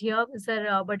 put it here,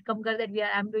 Mr. Bhatkamkar, that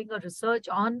I'm doing a research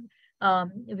on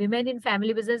women in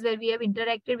family business, where we have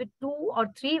interacted with 2 or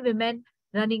 3 women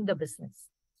running the business.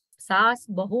 Saas,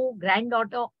 Bahu,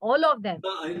 granddaughter, all of them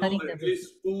I know running the at business.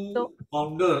 least 2 So,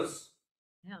 founders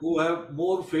yeah, who have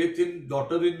more faith in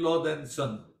daughter-in-law than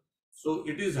son. So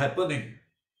it is happening.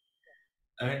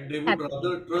 And they would happening.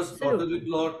 rather trust Absolutely.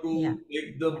 daughter-in-law Yeah. to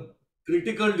make the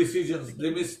critical decisions. They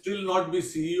may still not be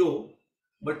CEO,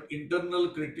 but internal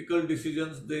critical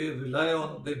decisions, they rely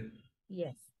on them.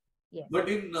 Yes. Yes. But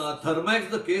in Thermax,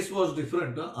 the case was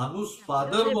different. Anu's Yeah,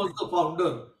 father was different. the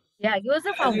founder. Yeah, he was the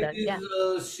And it founder. Yeah.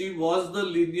 is, she was the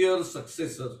linear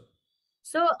successor.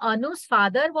 So Anu's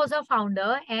father was a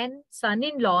founder, and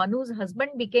son-in-law, Anu's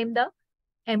husband, became the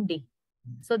MD.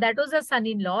 So that was a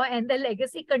son-in-law, and the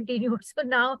legacy continued. So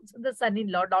now the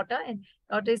son-in-law, daughter, and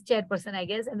daughter is chairperson, I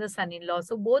guess, and the son-in-law.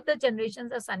 So both the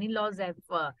generations of son-in-laws have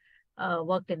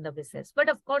worked in the business. But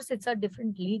of course, it's a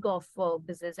different league of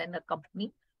business and a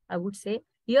company, I would say.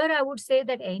 Here, I would say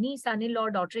that any son-in-law,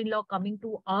 daughter-in-law coming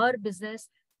to our business,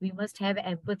 we must have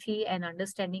empathy and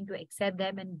understanding to accept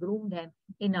them and groom them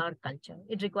in our culture.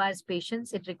 It requires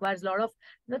patience. It requires a lot of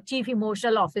chief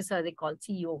emotional officer, they call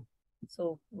CEO.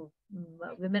 So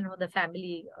women of the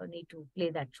family need to play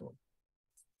that role.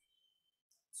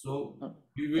 So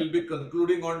we will be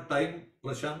concluding on time,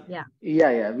 Prashant. Yeah.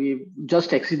 Yeah. We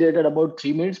just exceeded about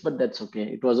 3 minutes, but that's okay.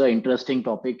 It was an interesting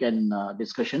topic and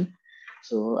discussion.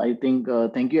 So I think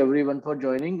thank you everyone for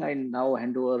joining. I now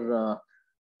hand over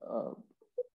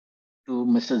to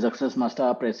Mr. Success Master,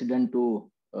 our president, to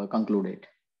conclude it.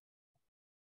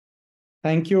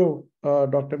 Thank you,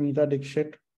 Dr. Mita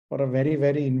Dixit, for a very,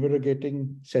 very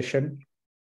invigorating session.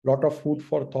 Lot of food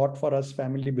for thought for us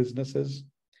family businesses.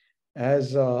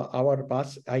 As our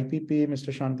past IPP,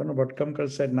 Mr. Shantanu Bhatkamkar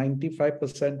said,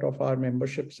 95% of our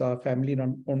memberships are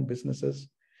family-owned businesses.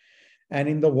 And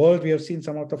in the world, we have seen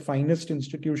some of the finest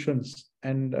institutions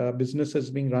and businesses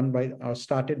being run by or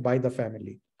started by the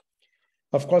family.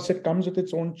 Of course, it comes with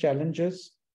its own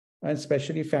challenges, and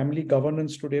especially family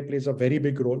governance today plays a very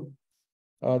big role.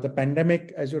 The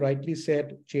pandemic, as you rightly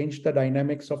said, changed the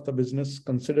dynamics of the business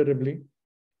considerably.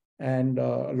 And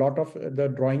a lot of the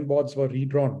drawing boards were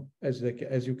redrawn, as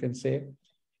you can say.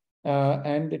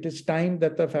 And it is time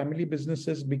that the family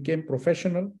businesses became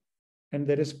professional and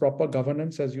there is proper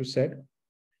governance, as you said.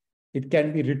 It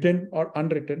can be written or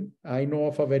unwritten. I know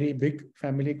of a very big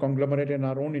family conglomerate in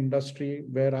our own industry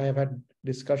where I have had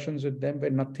discussions with them where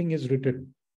nothing is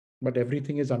written, but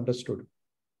everything is understood.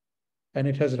 And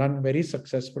it has run very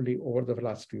successfully over the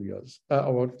last few years,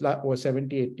 over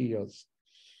 70, 80 years.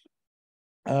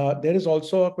 There is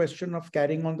also a question of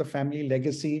carrying on the family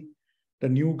legacy. The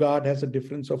new guard has a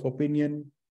difference of opinion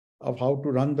of how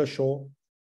to run the show.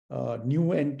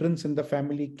 New entrants in the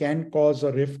family can cause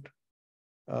a rift.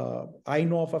 I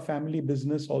know of a family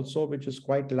business also, which is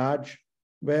quite large,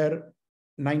 where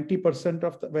 90%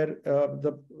 of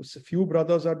the few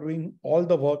brothers are doing all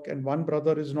the work and one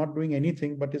brother is not doing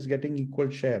anything, but is getting equal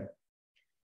share.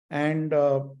 And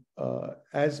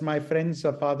as my friend's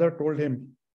father told him,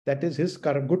 that is his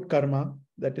good karma,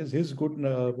 that is his good,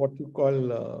 what you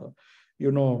call,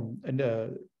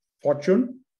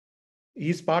 fortune.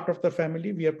 He's part of the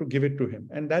family. We have to give it to him.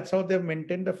 And that's how they've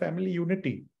maintained the family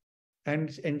unity and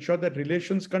ensure that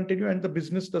relations continue and the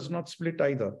business does not split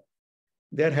either.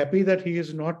 They're happy that he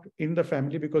is not in the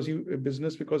family because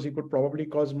he could probably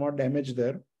cause more damage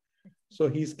there. So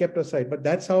he's kept aside. But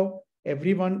that's how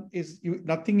everyone is.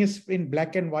 Nothing is in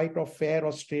black and white or fair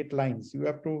or straight lines. You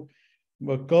have to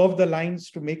curve the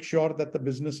lines to make sure that the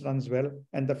business runs well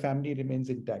and the family remains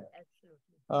intact.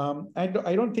 And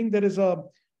I don't think there is a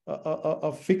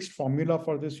fixed formula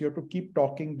for this. You have to keep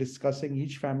talking, discussing.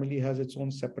 Each family has its own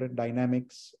separate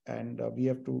dynamics, and we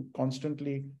have to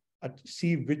constantly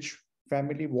see which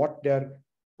family, what their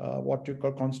what you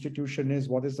call constitution is,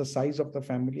 what is the size of the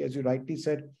family. As you rightly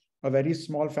said, a very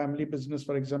small family business,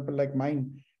 for example, like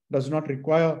mine, does not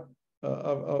require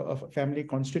a family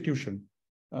constitution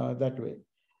that way.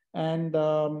 And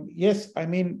yes, I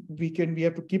mean, we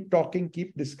have to keep talking,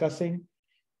 keep discussing,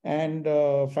 and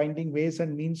finding ways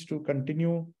and means to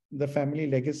continue the family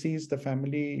legacies, the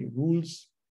family rules.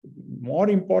 More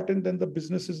important than the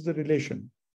business is the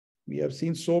relation. We have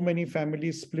seen so many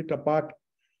families split apart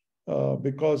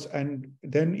and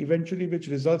then eventually which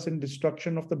results in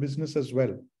destruction of the business as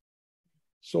well.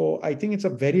 So I think it's a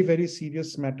very, very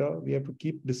serious matter. We have to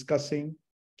keep discussing,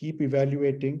 keep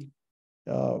evaluating.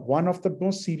 One of the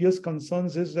most serious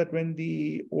concerns is that when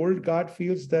the old guard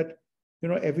feels that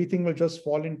everything will just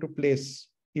fall into place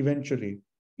eventually,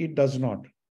 it does not.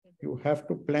 You have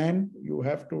to plan, you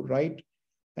have to write,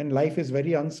 and life is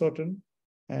very uncertain.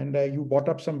 And you brought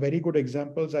up some very good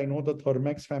examples. I know the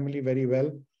Thermax family very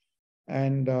well,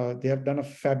 and they have done a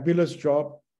fabulous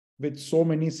job with so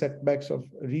many setbacks of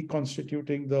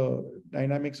reconstituting the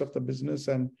dynamics of the business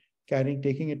and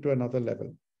taking it to another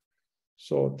level.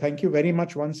 So thank you very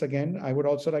much once again. I would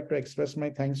also like to express my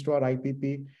thanks to our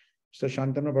IPP, Mr.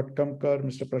 Shantanu Bhatkamkar,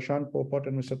 Mr. Prashant Popat,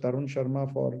 and Mr. Tarun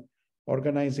Sharma for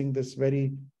organizing this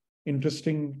very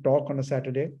interesting talk on a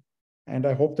Saturday. And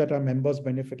I hope that our members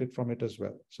benefited from it as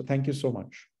well. So thank you so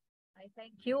much. I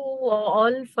thank you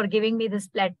all for giving me this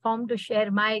platform to share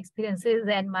my experiences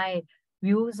and my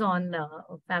views on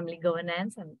family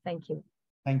governance. And thank you.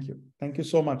 Thank you. Thank you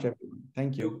so much, everyone.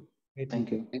 Thank you. Thank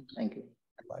you. Thank you.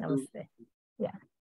 Namaste. Yeah.